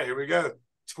 All right, here we go.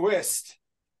 Twist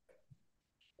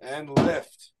and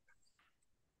lift.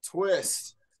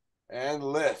 Twist and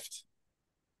lift.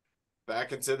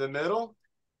 Back into the middle.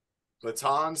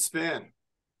 Baton spin.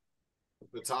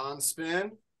 baton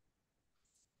spin,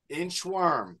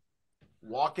 inchworm,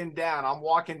 walking down. I'm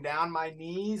walking down my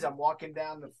knees. I'm walking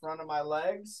down the front of my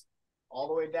legs, all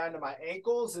the way down to my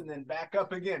ankles, and then back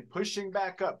up again, pushing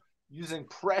back up, using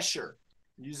pressure,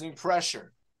 using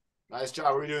pressure. Nice job.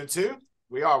 Are we doing two?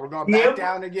 We are. We're going back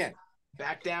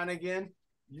down again,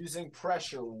 using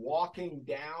pressure, walking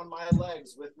down my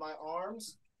legs with my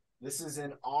arms. This is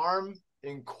an arm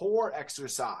and core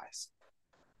exercise.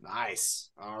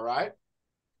 Nice. All right.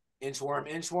 Inchworm,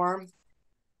 inchworm.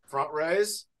 Front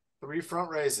raise. 3 front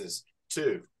raises.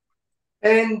 2.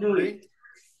 And 3.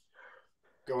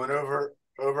 Going over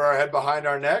our head behind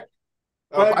our neck.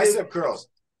 Oh, bicep curls.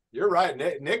 You're right.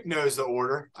 Nick knows the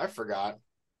order. I forgot.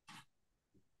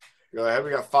 Go ahead.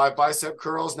 We got 5 bicep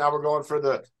curls. Now we're going for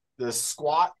the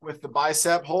squat with the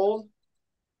bicep hold.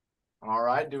 All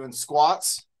right. Doing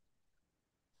squats.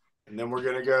 And then we're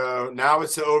going to go. Now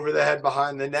it's over the head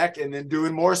behind the neck and then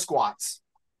doing more squats.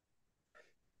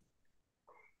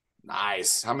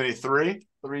 How many? 3?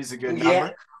 3 is a good number.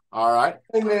 Yeah. All right.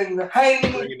 And then the high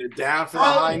knee. Bringing it down for the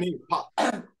high knee. Pop.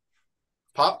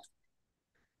 Pop.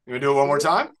 You want to do it one more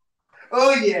time?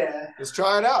 Oh, yeah. Let's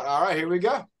try it out. All right, here we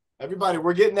go. Everybody,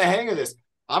 we're getting the hang of this.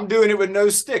 I'm doing it with no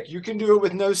stick. You can do it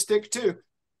with no stick too.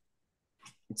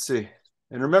 Let's see.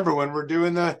 And remember, when we're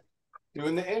doing the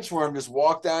inchworm, just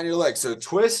walk down your leg. So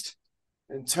twist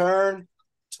and turn,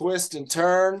 twist and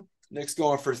turn. Nick's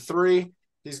going for 3.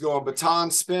 He's going baton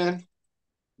spin.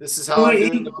 This is how I'm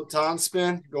doing the baton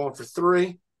spin. Going for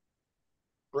 3.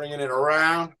 Bringing it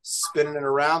around, spinning it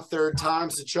around. 3rd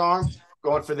time's the charm.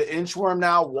 Going for the inchworm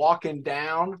now, walking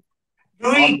down.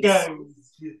 3 times.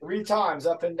 3 times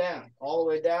up and down. All the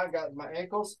way down, got my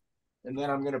ankles. And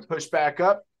then I'm going to push back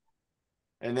up.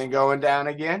 And then going down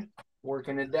again.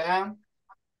 Working it down.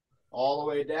 All the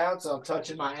way down. So I'm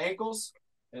touching my ankles.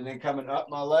 And then coming up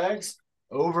my legs.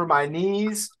 Over my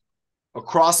knees.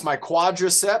 Across my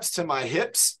quadriceps to my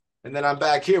hips. And then I'm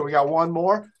back here. We got 1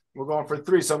 more. We're going for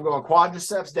 3. So I'm going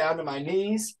quadriceps down to my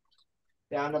knees.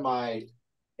 Down to my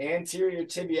anterior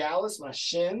tibialis, my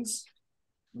shins.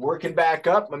 Working back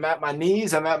up. I'm at my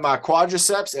knees. I'm at my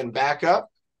quadriceps and back up.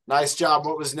 Nice job.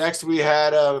 What was next? We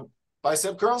had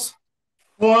bicep curls.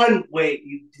 1. Wait,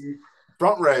 you did.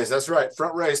 Front raise. That's right.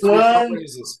 Front raise. 3 front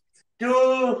raises.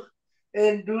 2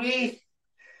 and 3.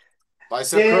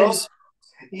 Bicep curls.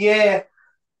 Yeah.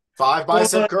 5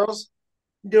 bicep curls.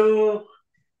 2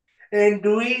 and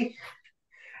 3.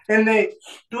 And then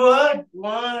 2,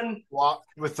 1. Walk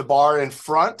with the bar in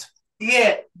front.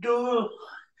 Yeah. 2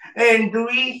 and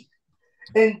 3.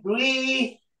 And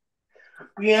 3.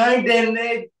 Behind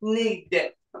the knee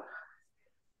depth.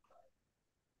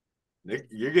 Nick,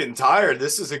 you're getting tired.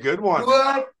 This is a good one.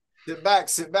 What? Sit back.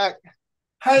 Sit back.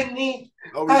 High knee.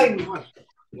 Oh, high we knee. did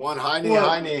 1 high knee,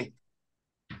 high knee.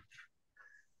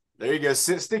 There you go.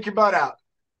 Stick your butt out.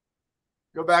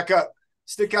 Go back up.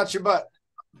 Stick out your butt.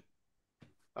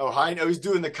 Oh, high knee. Oh, he's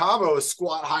doing the combo of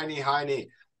squat, high knee, high knee.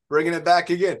 Bringing it back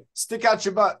again. Stick out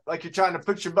your butt like you're trying to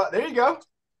put your butt. There you go.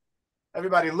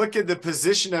 Everybody, look at the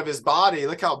position of his body.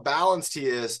 Look how balanced he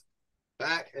is.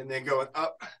 Back and then going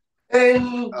up.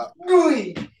 And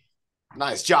 3.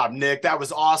 Nice job, Nick. That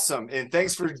was awesome. And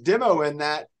thanks for demoing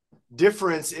that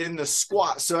difference in the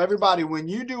squat. So everybody, when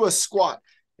you do a squat,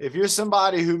 if you're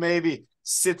somebody who maybe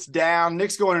sits down,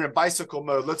 Nick's going in a bicycle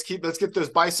mode. Let's get those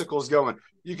bicycles going.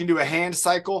 You can do a hand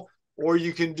cycle or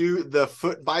you can do the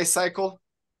foot bicycle.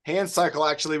 Hand cycle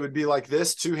actually would be like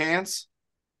this, 2 hands.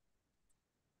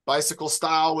 Bicycle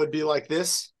style would be like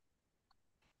this.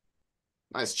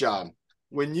 Nice job.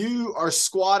 When you are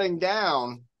squatting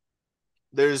down,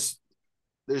 there's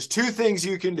 2 things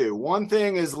you can do. One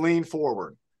thing is lean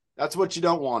forward. That's what you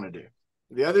don't want to do.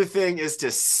 The other thing is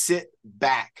to sit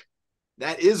back.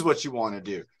 That is what you want to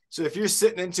do. So if you're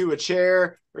sitting into a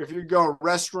chair, or if you're going to the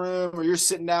restroom, or you're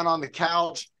sitting down on the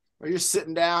couch, or you're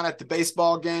sitting down at the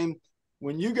baseball game,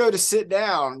 when you go to sit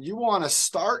down, you want to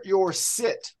start your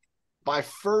sit by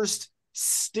first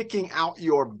sticking out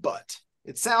your butt.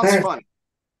 It sounds funny,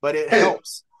 but it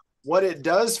helps. What it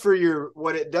does for your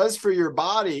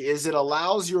body is it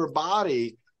allows your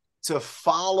body to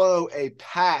follow a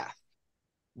path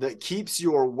that keeps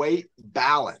your weight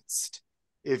balanced.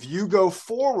 If you go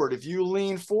forward, if you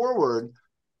lean forward,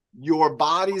 your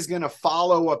body's going to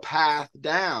follow a path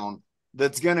down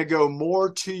that's going to go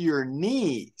more to your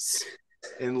knees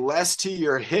and less to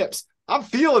your hips. I'm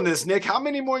feeling this, Nick. How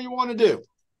many more you want to do?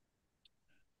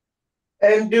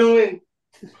 And doing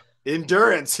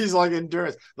endurance. He's like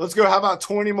endurance. Let's go. How about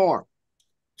 20 more?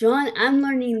 John, I'm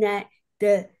learning that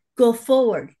to go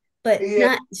forward, but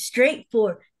not straight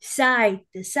forward, side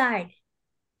to side.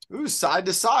 Ooh, side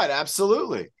to side.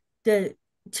 Absolutely. the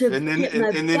And then get my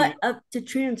and butt then up to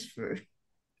transfer.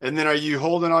 and then are you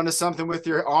holding on to something with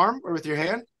your arm or with your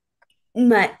hand?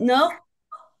 No,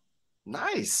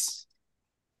 Nice.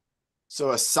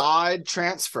 So a side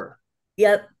transfer.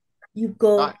 yep. You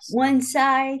go Nice. one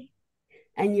side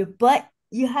and your butt,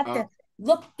 you have Uh, to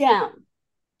look down.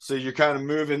 so you're kind of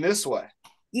moving this way.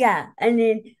 Yeah, and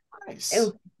then Nice.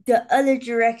 the other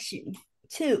direction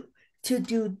too to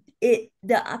do it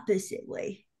the opposite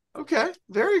way. Okay.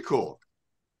 Very cool.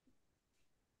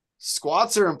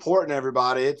 Squats are important,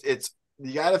 everybody. It's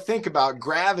you got to think about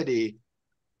gravity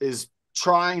is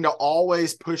trying to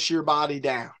always push your body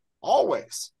down,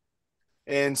 always.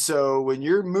 And so when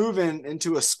you're moving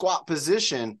into a squat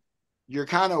position, you're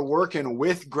kind of working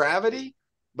with gravity,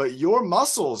 but your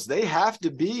muscles, they have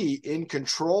to be in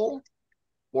control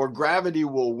or gravity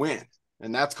will win.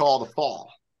 And that's called a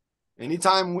fall.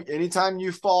 Anytime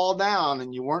you fall down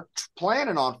and you weren't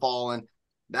planning on falling,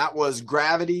 that was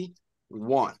gravity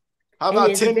won. How And about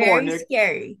it's 10 more, very Nick?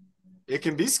 scary. It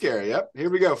can be scary. Yep. Here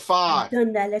we go. I've 5.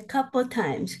 done that a couple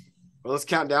times. Well, let's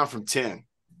count down from 10.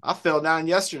 I fell down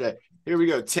yesterday. Here we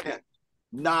go. 10,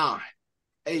 9,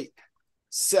 8,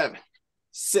 7,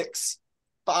 6,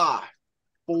 5,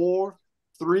 4,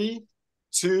 3,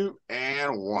 2,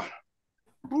 and 1.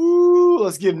 Ooh,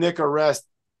 let's give Nick a rest.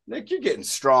 Nick, you're getting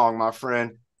strong, my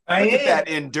friend. Look at that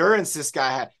endurance this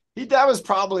guy had. That was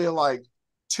probably like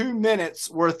 2 minutes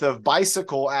worth of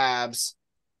bicycle abs,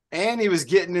 and he was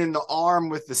getting in the arm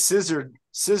with the scissor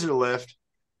lift.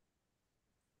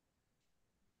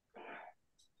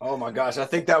 Oh my gosh, I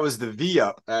think that was the V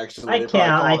up. Actually, I they probably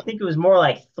count. I call it. think it was more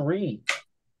like 3.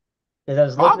 Because I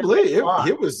was looking at Probably the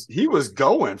clock. he was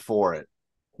going for it.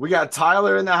 We got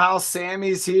Tyler in the house.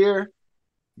 Sammy's here.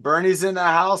 Bernie's in the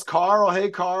house. Carl, hey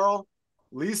Carl.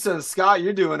 Lisa and Scott,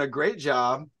 you're doing a great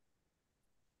job.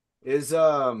 Is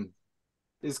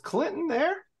Clinton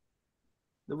there?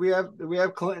 Do we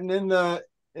have Clinton in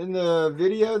the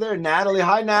video there? Natalie,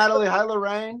 hi Natalie, hi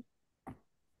Lorraine.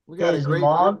 We got a His great group.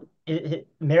 mom,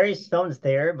 Mary's phone's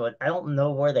there, but I don't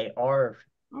know where they are.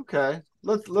 Okay,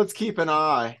 let's keep an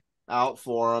eye out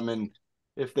for them, and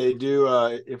if they do,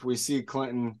 if we see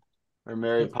Clinton or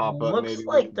Mary It pop up, looks maybe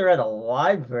like they're at a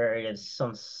library of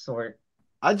some sort.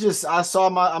 I saw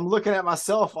I'm looking at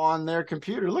myself on their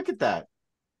computer. Look at that.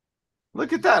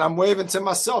 Look at that. I'm waving to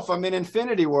myself. I'm in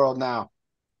Infinity World now.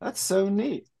 That's so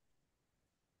neat.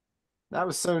 That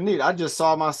was so neat. I just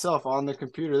saw myself on the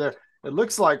computer there. It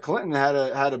looks like Clinton had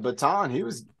a baton. He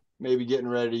was maybe getting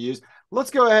ready to use.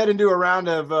 Let's go ahead and do a round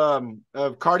of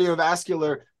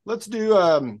cardiovascular. Let's do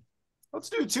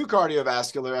 2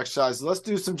 cardiovascular exercises. Let's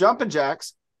do some jumping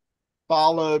jacks,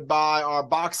 followed by our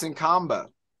boxing combo.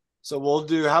 So we'll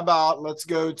do. How about let's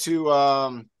go to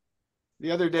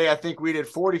the other day? I think we did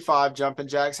 45 jumping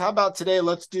jacks. How about today?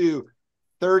 Let's do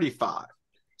 35.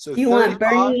 So Do you 35. want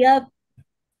Bernie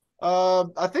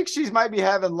up? I think she might be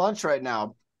having lunch right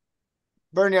now.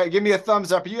 Bernie, give me a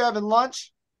thumbs up. Are you having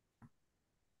lunch?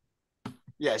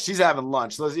 Yeah, she's having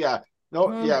lunch. Okay.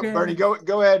 Yeah, Bernie,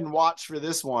 go ahead and watch for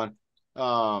this one.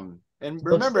 And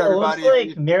remember, Looks everybody.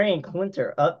 like Mary and Clint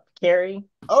are up, Carrie.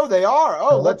 Oh, they are. So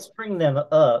Oh, let's bring them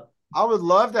up. I would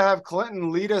love to have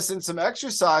Clinton lead us in some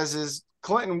exercises.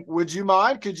 Clinton, would you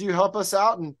mind? Could you help us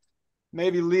out and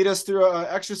maybe lead us through an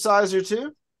exercise or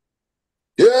two?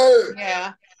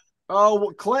 Yeah. Oh,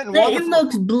 well, Clinton, It wonderful.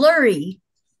 looks blurry.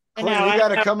 Clinton, you got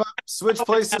to come up, switch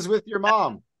places with your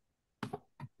mom.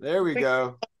 There we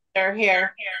go. Here.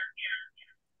 Here,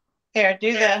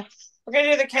 we're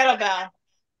gonna do the kettlebell.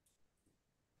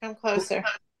 Come closer.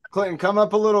 Clinton, come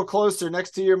up a little closer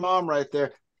next to your mom right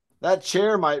there. That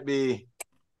chair might be.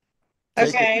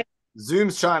 Okay.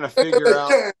 Zoom's trying to figure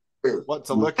out what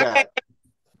to look at.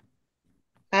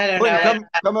 I don't Clinton, know.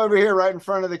 come over here right in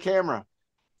front of the camera.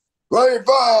 25.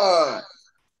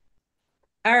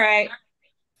 All right.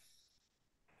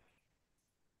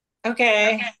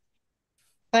 Okay.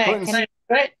 Clint, can you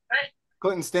do it?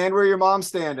 Clinton, stand where your mom's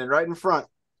standing, right in front.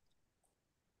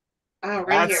 Oh,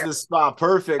 right That's here. the spot.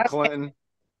 Perfect, Okay. Clinton.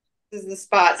 This is the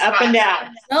spot. Up and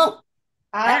down. No,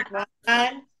 Up.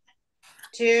 1,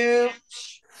 2,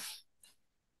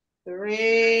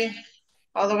 3,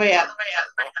 all the way up.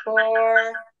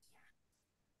 4,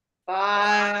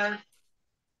 5,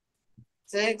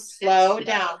 6, slow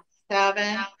down.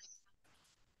 7,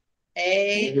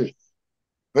 8,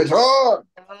 It's hard.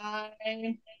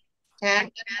 9,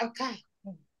 10. Okay.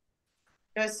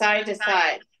 Go side to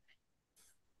side.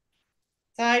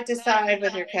 Side to side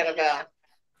with your kettlebell.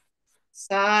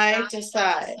 Side to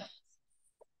side.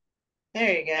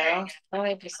 There you go.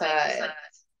 Side to side.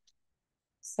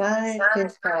 Side to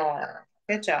side.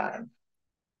 Good job.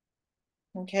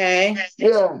 Okay.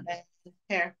 Yeah.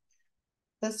 Here.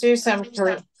 Let's do some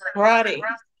karate.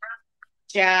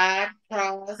 Jab,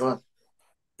 cross.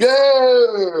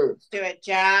 Yeah. Do a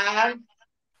jab,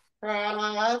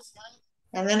 cross,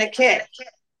 and then a kick.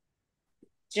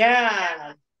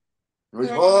 Jab,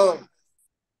 Which one?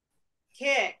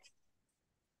 kick.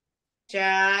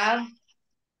 Jab,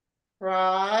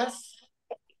 cross,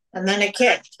 and then a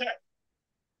kick.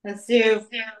 Let's do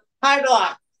high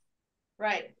block.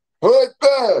 Right. Put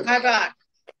back. High block.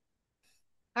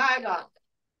 High block.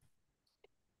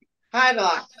 High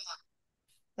block.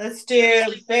 Let's do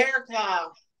bear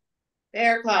claw.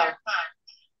 Bear claw.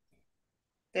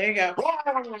 There you go.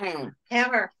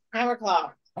 Hammer. Hammer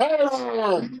claw.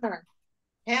 Hammer.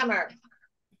 Hammer.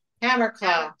 Hammer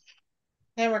claw.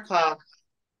 Hammer claw.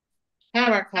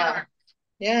 Hammer claw.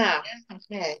 Yeah.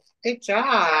 Okay. Good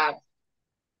job.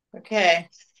 Okay.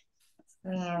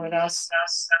 What else?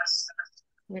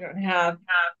 We don't have.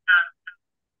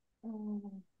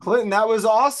 Clinton, that was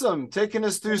awesome. Taking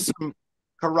us through some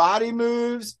karate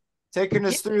moves, taking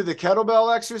us through the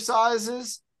kettlebell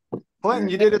exercises. Clinton,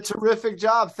 you did a terrific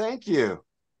job. Thank you.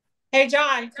 Hey,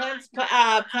 John, Clint's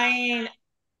playing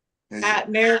at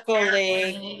Miracle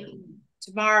League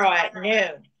tomorrow at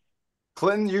noon.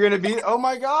 Clinton, you're going to be, oh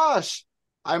my gosh,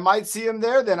 I might see him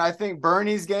there then. I think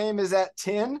Bernie's game is at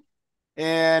 10,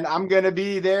 and I'm going to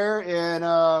be there and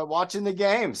watching the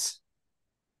games.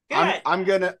 Good. I'm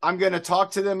gonna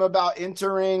talk to them about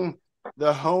entering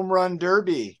the home run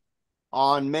derby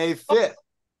on May 5th.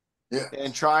 Yeah.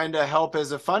 And trying to help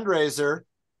as a fundraiser.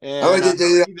 And I did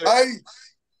that.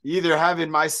 either having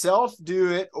myself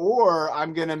do it, or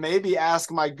I'm gonna maybe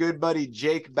ask my good buddy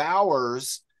Jake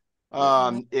Bowers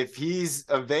if he's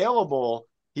available.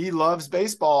 He loves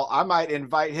baseball. I might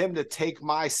invite him to take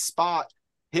my spot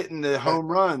hitting the home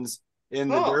runs in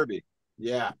the derby.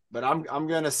 Yeah, but I'm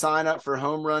gonna sign up for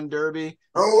home run derby.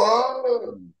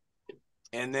 Oh,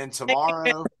 and then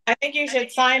tomorrow, I think you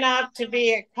should sign up to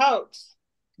be a coach.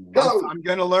 I'm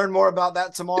gonna learn more about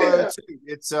that tomorrow too.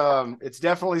 It's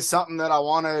definitely something that I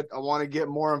want to get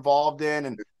more involved in,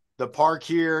 and the park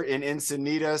here in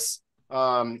Encinitas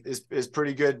is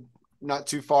pretty good, not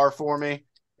too far for me,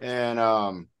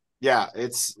 and yeah,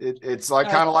 it's like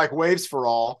kind of like Waves for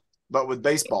All, but with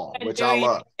baseball, which I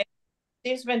love.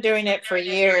 He's been doing it for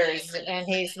years, and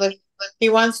he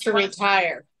wants to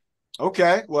retire.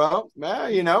 Okay, well,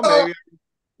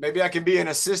 maybe I can be an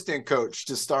assistant coach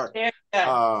to start.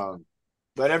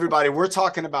 But everybody, we're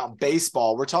talking about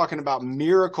baseball. We're talking about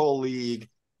Miracle League,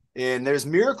 and there's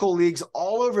Miracle Leagues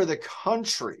all over the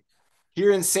country.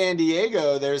 Here in San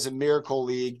Diego, there's a Miracle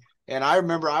League, and I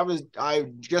remember I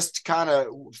just kind of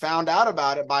found out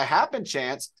about it by happen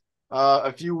chance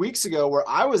a few weeks ago, where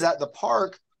I was at the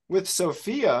park with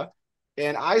Sophia,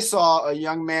 and I saw a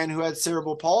young man who had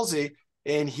cerebral palsy,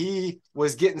 and he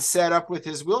was getting set up with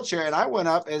his wheelchair, and I went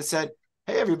up and said,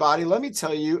 "Hey, everybody, let me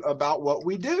tell you about what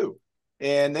we do."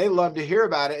 And they love to hear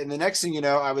about it. And the next thing you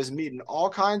know, I was meeting all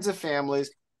kinds of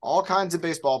families, all kinds of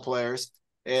baseball players,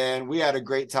 and we had a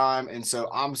great time. And so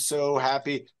I'm so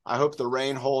happy. I hope the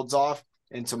rain holds off.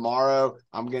 And tomorrow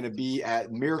I'm going to be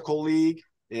at Miracle League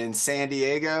in San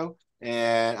Diego,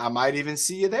 and I might even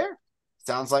see you there.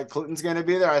 Sounds like Clinton's going to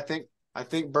be there. I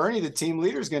think Bernie, the team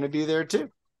leader, is going to be there too.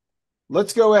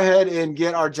 Let's go ahead and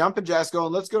get our jumping jacks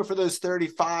going. Let's go for those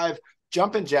 35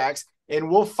 jumping jacks, and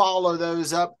we'll follow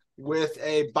those up with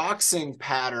a boxing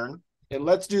pattern. And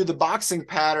let's do the boxing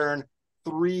pattern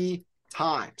 3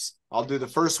 times. I'll do the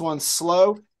first one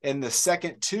slow, and the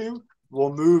second 2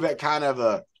 will move at kind of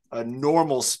a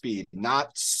normal speed, not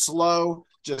slow,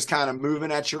 just kind of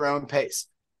moving at your own pace.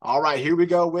 All right, here we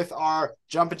go with our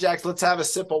jumping jacks. Let's have a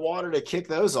sip of water to kick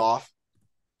those off.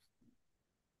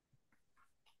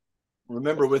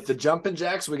 Remember, with the jumping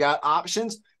jacks, we got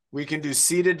options. We can do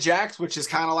seated jacks, which is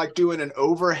kind of like doing an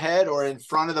overhead or in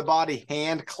front of the body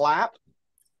hand clap.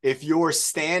 If you're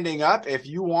standing up, if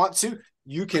you want to,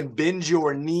 you can bend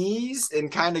your knees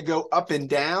and kind of go up and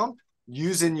down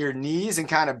using your knees and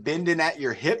kind of bending at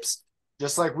your hips,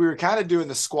 just like we were kind of doing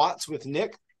the squats with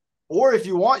Nick. Or if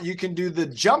you want, you can do the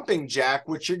jumping jack,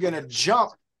 which you're going to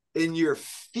jump and your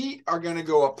feet are going to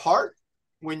go apart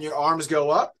when your arms go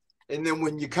up. And then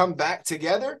when you come back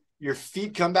together, your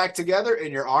feet come back together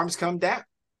and your arms come down.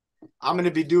 I'm going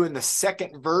to be doing the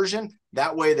second version.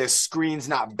 That way the screen's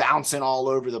not bouncing all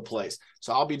over the place.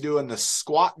 So I'll be doing the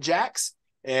squat jacks.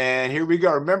 And here we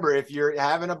go. Remember, if you're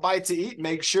having a bite to eat,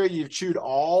 make sure you've chewed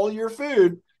all your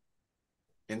food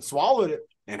and swallowed it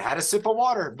and had a sip of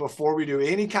water before we do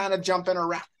any kind of jumping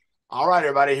around. All right,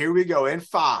 everybody, here we go in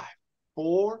 5,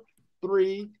 4,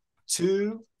 3,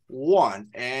 2, 1,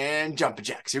 and jumping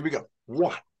jacks. Here we go.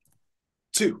 1,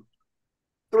 2,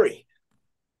 3,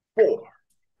 4,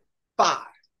 5,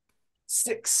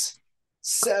 6,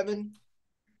 7,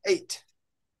 8,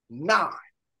 9,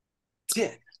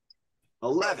 10,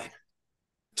 11,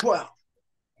 12,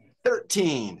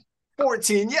 13,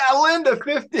 14. Yeah, Linda,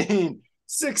 15,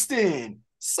 16,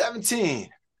 17,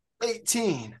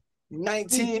 18,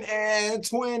 19, and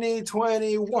 20,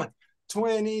 21,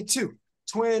 22,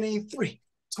 23,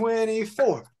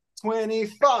 24,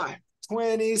 25,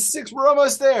 26. We're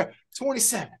almost there.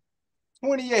 27,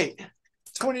 28,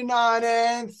 29,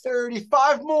 and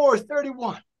 35 more.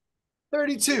 31,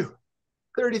 32,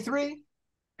 33,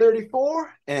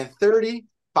 34, and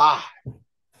 35.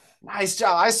 Nice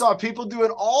job. I saw people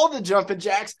doing all the jumping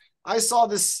jacks. I saw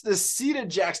the seated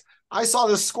jacks. I saw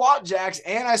the squat jacks,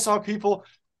 and I saw people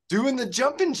doing the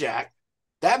jumping jack.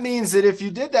 That means that if you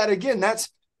did that again,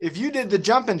 if you did the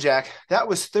jumping jack, that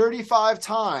was 35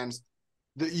 times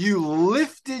that you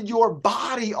lifted your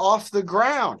body off the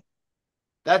ground.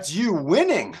 That's you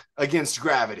winning against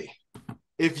gravity.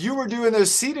 If you were doing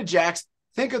those seated jacks,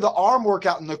 think of the arm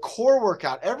workout and the core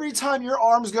workout. Every time your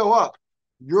arms go up,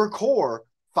 your core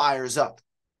fires up,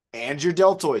 and your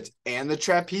deltoids and the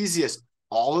trapezius,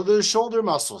 all of those shoulder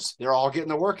muscles, they're all getting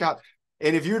the workout.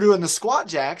 And if you're doing the squat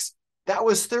jacks, that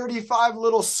was 35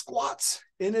 little squats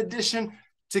in addition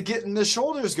to getting the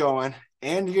shoulders going,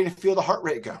 and you're going to feel the heart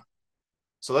rate go.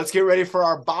 So let's get ready for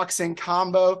our boxing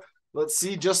combo. Let's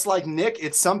see, just like Nick,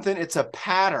 it's a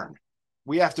pattern.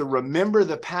 We have to remember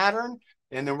the pattern,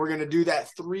 and then we're going to do that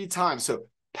 3 times. So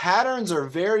patterns are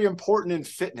very important in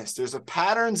fitness. There's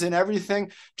patterns in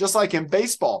everything, just like in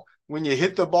baseball. When you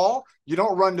hit the ball, you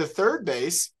don't run to third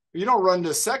base. You don't run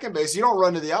to second base. You don't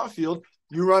run to the outfield.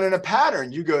 You run in a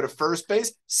pattern. You go to first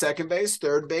base, second base,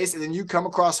 third base, and then you come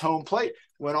across home plate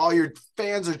when all your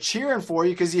fans are cheering for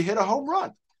you because you hit a home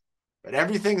run. But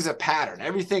everything's a pattern.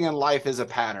 Everything in life is a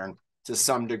pattern to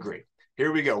some degree.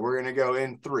 Here we go. We're going to go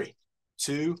in 3,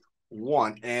 2,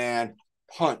 1, and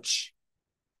punch.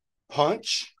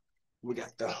 Punch. We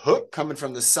got the hook coming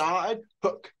from the side,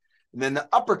 hook. And then the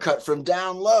uppercut from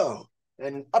down low,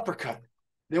 and an uppercut.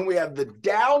 Then we have the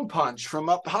down punch from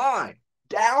up high,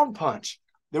 down punch.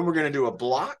 Then we're going to do a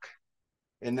block,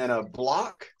 and then a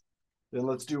block. Then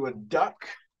let's do a duck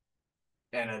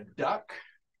and a duck.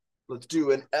 Let's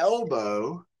do an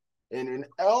elbow and an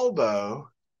elbow.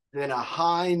 Then a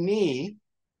high knee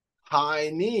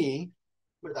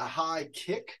with a high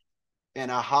kick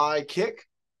and a high kick.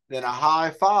 Then a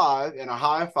high five and a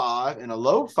high five and a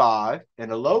low five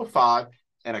and a low five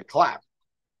and a clap.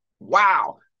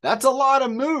 Wow, that's a lot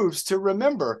of moves to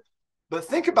remember. But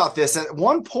think about this. At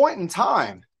one point in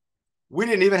time, we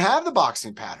didn't even have the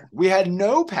boxing pattern. We had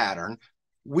no pattern.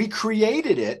 We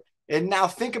created it. And now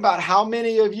think about how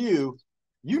many of you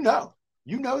know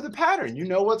the pattern. You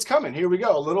know what's coming. Here we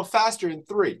go. A little faster in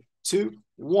 3, 2,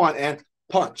 1, and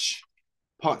punch,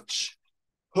 punch,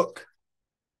 hook,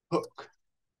 hook.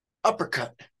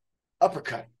 Uppercut,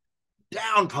 uppercut,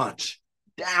 down punch,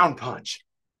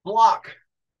 block,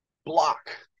 block,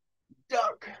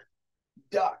 duck,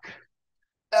 duck,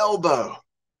 elbow,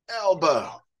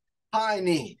 elbow, high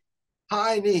knee,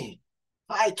 high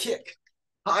kick,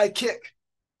 high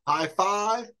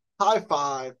five,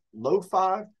 low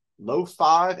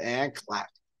five, and clap.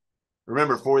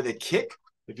 Remember, for the kick,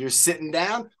 if you're sitting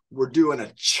down, we're doing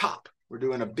a chop. We're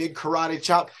doing a big karate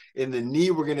chop. In the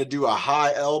knee, we're going to do a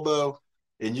high elbow,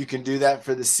 and you can do that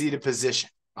for the seated position.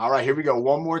 All right, here we go.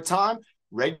 One more time.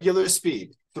 Regular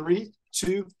speed. 3,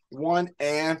 2, 1,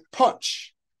 and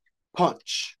punch.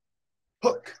 Punch.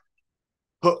 Hook.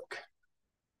 Hook.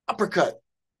 Uppercut.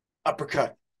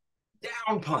 Uppercut.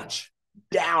 Down punch.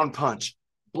 Down punch.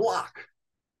 Block.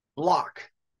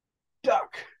 Block.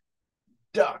 Duck.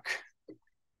 Duck.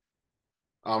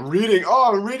 I'm reading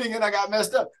and I got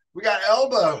messed up. We got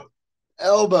elbow,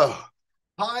 elbow,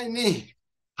 high knee,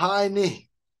 high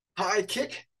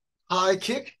kick, high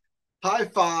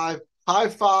five,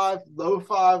 low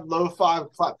five,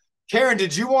 clap. Karen,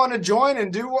 did you want to join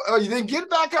and do? Oh, you then get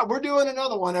back up. We're doing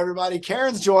another one, everybody.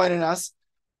 Karen's joining us.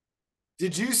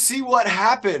 Did you see what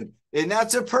happened? And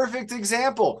that's a perfect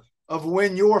example of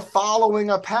when you're following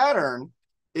a pattern.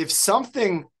 If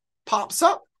something pops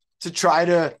up to try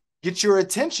to get your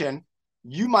attention,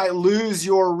 you might lose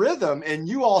your rhythm. And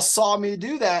you all saw me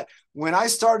do that. When I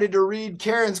started to read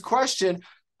Karen's question,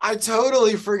 I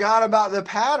totally forgot about the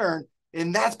pattern.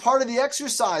 And that's part of the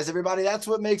exercise, everybody. That's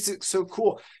what makes it so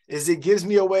cool, is it gives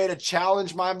me a way to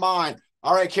challenge my mind.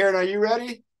 All right, Karen, are you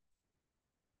ready?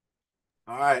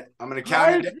 All right, I'm going to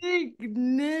count it. I think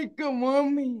Nick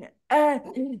want me at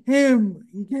him.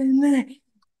 Can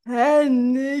I add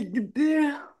Nick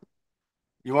down?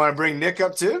 You want to bring Nick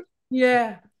up too?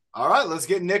 Yeah. All right, let's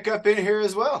get Nick up in here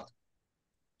as well.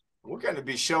 We're going to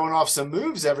be showing off some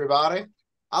moves, everybody.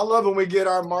 I love when we get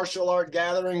our martial art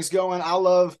gatherings going. I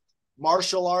love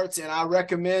martial arts, and I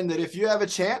recommend that if you have a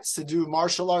chance to do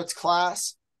martial arts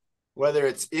class, whether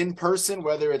it's in person,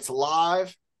 whether it's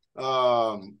live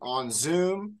on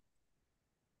Zoom,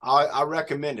 I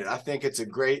recommend it. I think it's a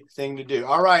great thing to do.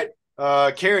 All right,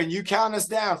 Karen, you count us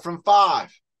down from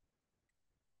 5.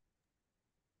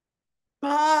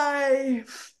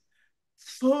 5,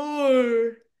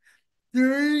 4,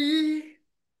 3,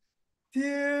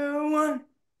 2, 1.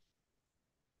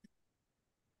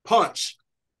 Punch,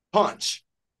 punch,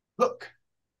 hook,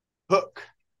 hook,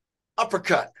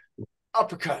 uppercut,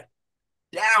 uppercut,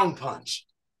 down punch,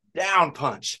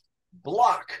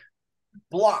 block,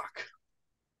 block,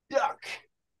 duck,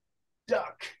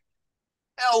 duck,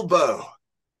 elbow,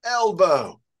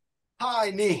 elbow,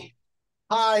 high knee,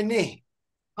 high knee,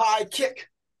 high kick,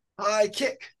 high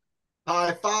kick,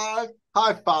 high five,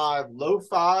 low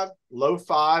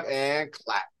five, and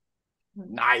clap.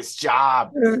 Nice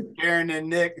job. Karen and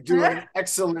Nick doing an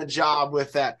excellent job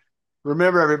with that.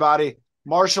 Remember, everybody,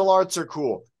 martial arts are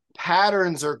cool.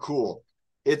 Patterns are cool.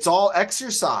 It's all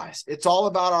exercise. It's all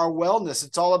about our wellness.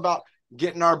 It's all about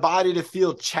getting our body to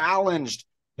feel challenged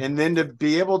and then to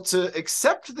be able to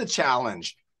accept the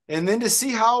challenge and then to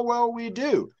see how well we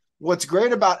do. What's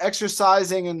great about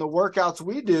exercising and the workouts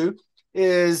we do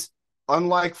is,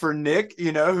 unlike for Nick,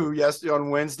 who yesterday on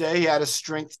Wednesday, he had a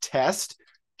strength test.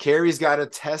 Carrie's got a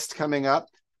test coming up.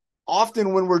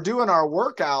 Often when we're doing our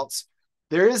workouts,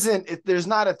 there's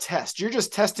not a test. You're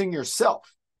just testing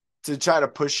yourself to try to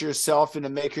push yourself and to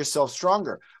make yourself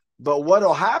stronger. But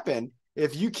what'll happen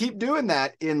if you keep doing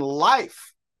that in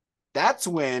life, that's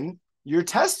when your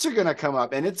tests are going to come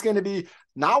up, and it's going to be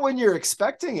not when you're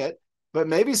expecting it, but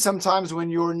maybe sometimes when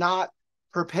you're not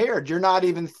prepared. You're not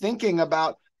even thinking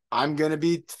about, I'm going to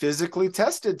be physically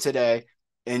tested today.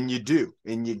 And you do,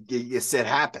 and it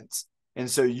happens. And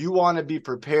so you want to be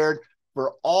prepared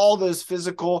for all those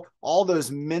physical, all those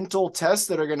mental tests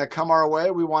that are going to come our way.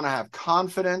 We want to have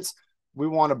confidence. We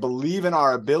want to believe in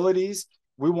our abilities.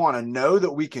 We want to know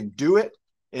that we can do it.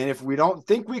 And if we don't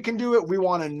think we can do it, we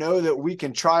want to know that we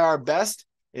can try our best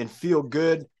and feel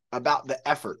good about the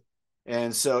effort.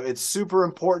 And so it's super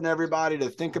important, everybody, to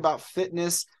think about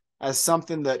fitness as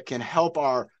something that can help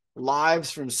our lives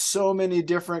from so many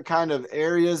different kind of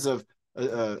areas of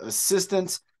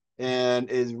assistance,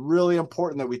 and it's really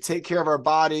important that we take care of our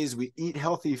bodies, we eat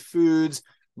healthy foods,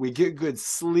 we get good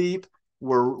sleep,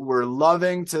 we're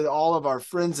loving to all of our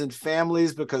friends and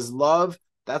families, because love,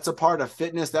 that's a part of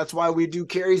fitness. That's why we do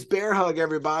Carrie's bear hug,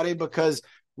 everybody, because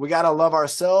we got to love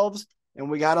ourselves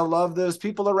and we got to love those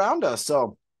people around us.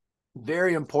 So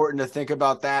very important to think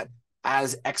about that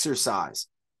as exercise.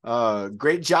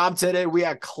 Great job today. We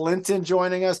had Clinton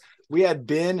joining us. We had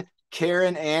Ben,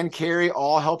 Karen, and Carrie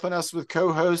all helping us with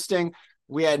co-hosting.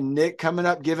 We had Nick coming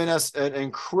up, giving us an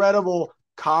incredible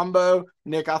combo.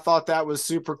 Nick, I thought that was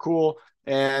super cool.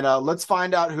 And let's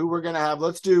find out who we're going to have.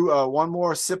 Let's do one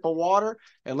more sip of water,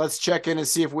 and let's check in and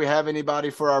see if we have anybody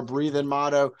for our breathing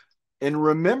motto. And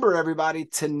remember, everybody,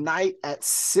 tonight at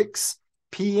 6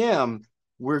 p.m.,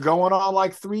 we're going on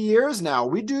like 3 years now.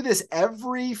 We do this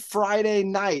every Friday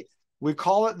night. We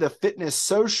call it the Fitness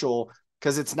Social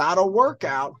because it's not a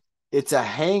workout. It's a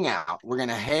hangout. We're going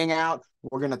to hang out.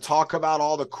 We're going to talk about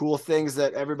all the cool things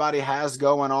that everybody has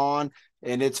going on.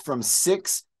 And it's from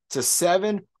 6 to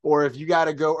 7. Or if you got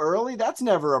to go early, that's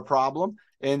never a problem.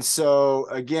 And so,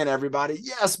 again, everybody,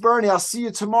 yes, Bernie, I'll see you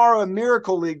tomorrow in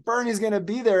Miracle League. Bernie's going to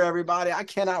be there, everybody. I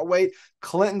cannot wait.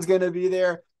 Clinton's going to be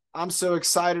there. I'm so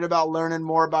excited about learning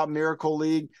more about Miracle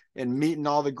League and meeting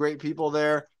all the great people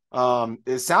there.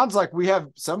 It sounds like we have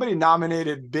somebody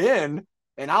nominated Ben,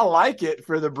 and I like it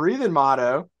for the breathing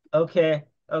motto. Okay.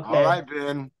 All right,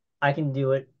 Ben. I can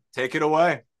do it. Take it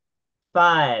away.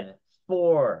 5,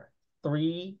 4,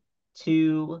 3,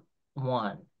 2,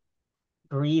 1.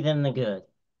 Breathe in the good.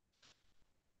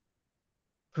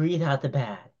 Breathe out the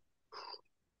bad.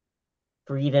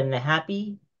 Breathe in the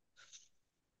happy.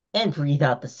 And breathe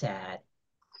out the sad.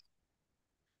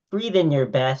 Breathe in your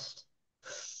best.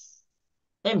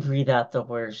 And breathe out the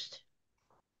worst.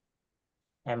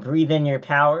 And breathe in your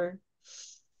power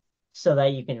so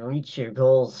that you can reach your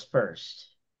goals first.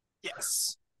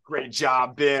 Yes. Great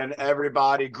job, Ben.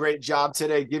 Everybody, great job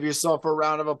today. Give yourself a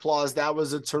round of applause. That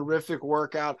was a terrific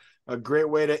workout, a great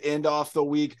way to end off the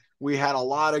week. We had a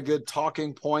lot of good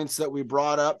talking points that we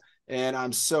brought up, and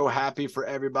I'm so happy for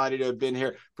everybody to have been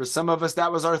here. For some of us,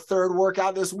 that was our third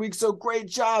workout this week, so great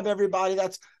job, everybody.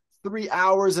 That's 3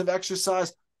 hours of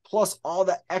exercise plus all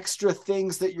the extra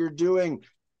things that you're doing.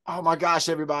 Oh my gosh,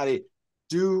 everybody,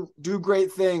 do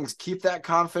great things. Keep that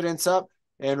confidence up.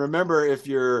 And remember, if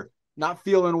you're not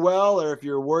feeling well, or if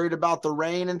you're worried about the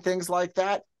rain and things like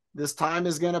that, this time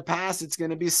is going to pass. It's going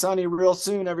to be sunny real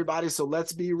soon, everybody. So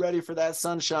let's be ready for that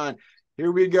sunshine.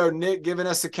 Here we go. Nick giving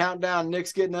us a countdown.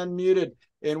 Nick's getting unmuted,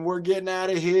 and we're getting out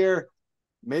of here.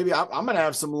 Maybe I'm going to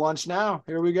have some lunch now.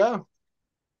 Here we go.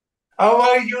 How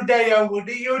are you there? What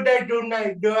do you there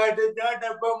tonight? Do I the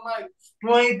about my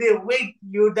 20 week?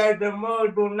 You there the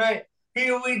more tonight?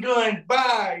 Here we doing.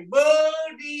 Bye.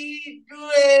 Buddy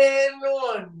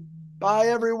 21. Bye,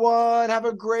 everyone. Have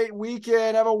a great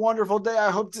weekend. Have a wonderful day. I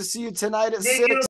hope to see you tonight at Thank 6. you.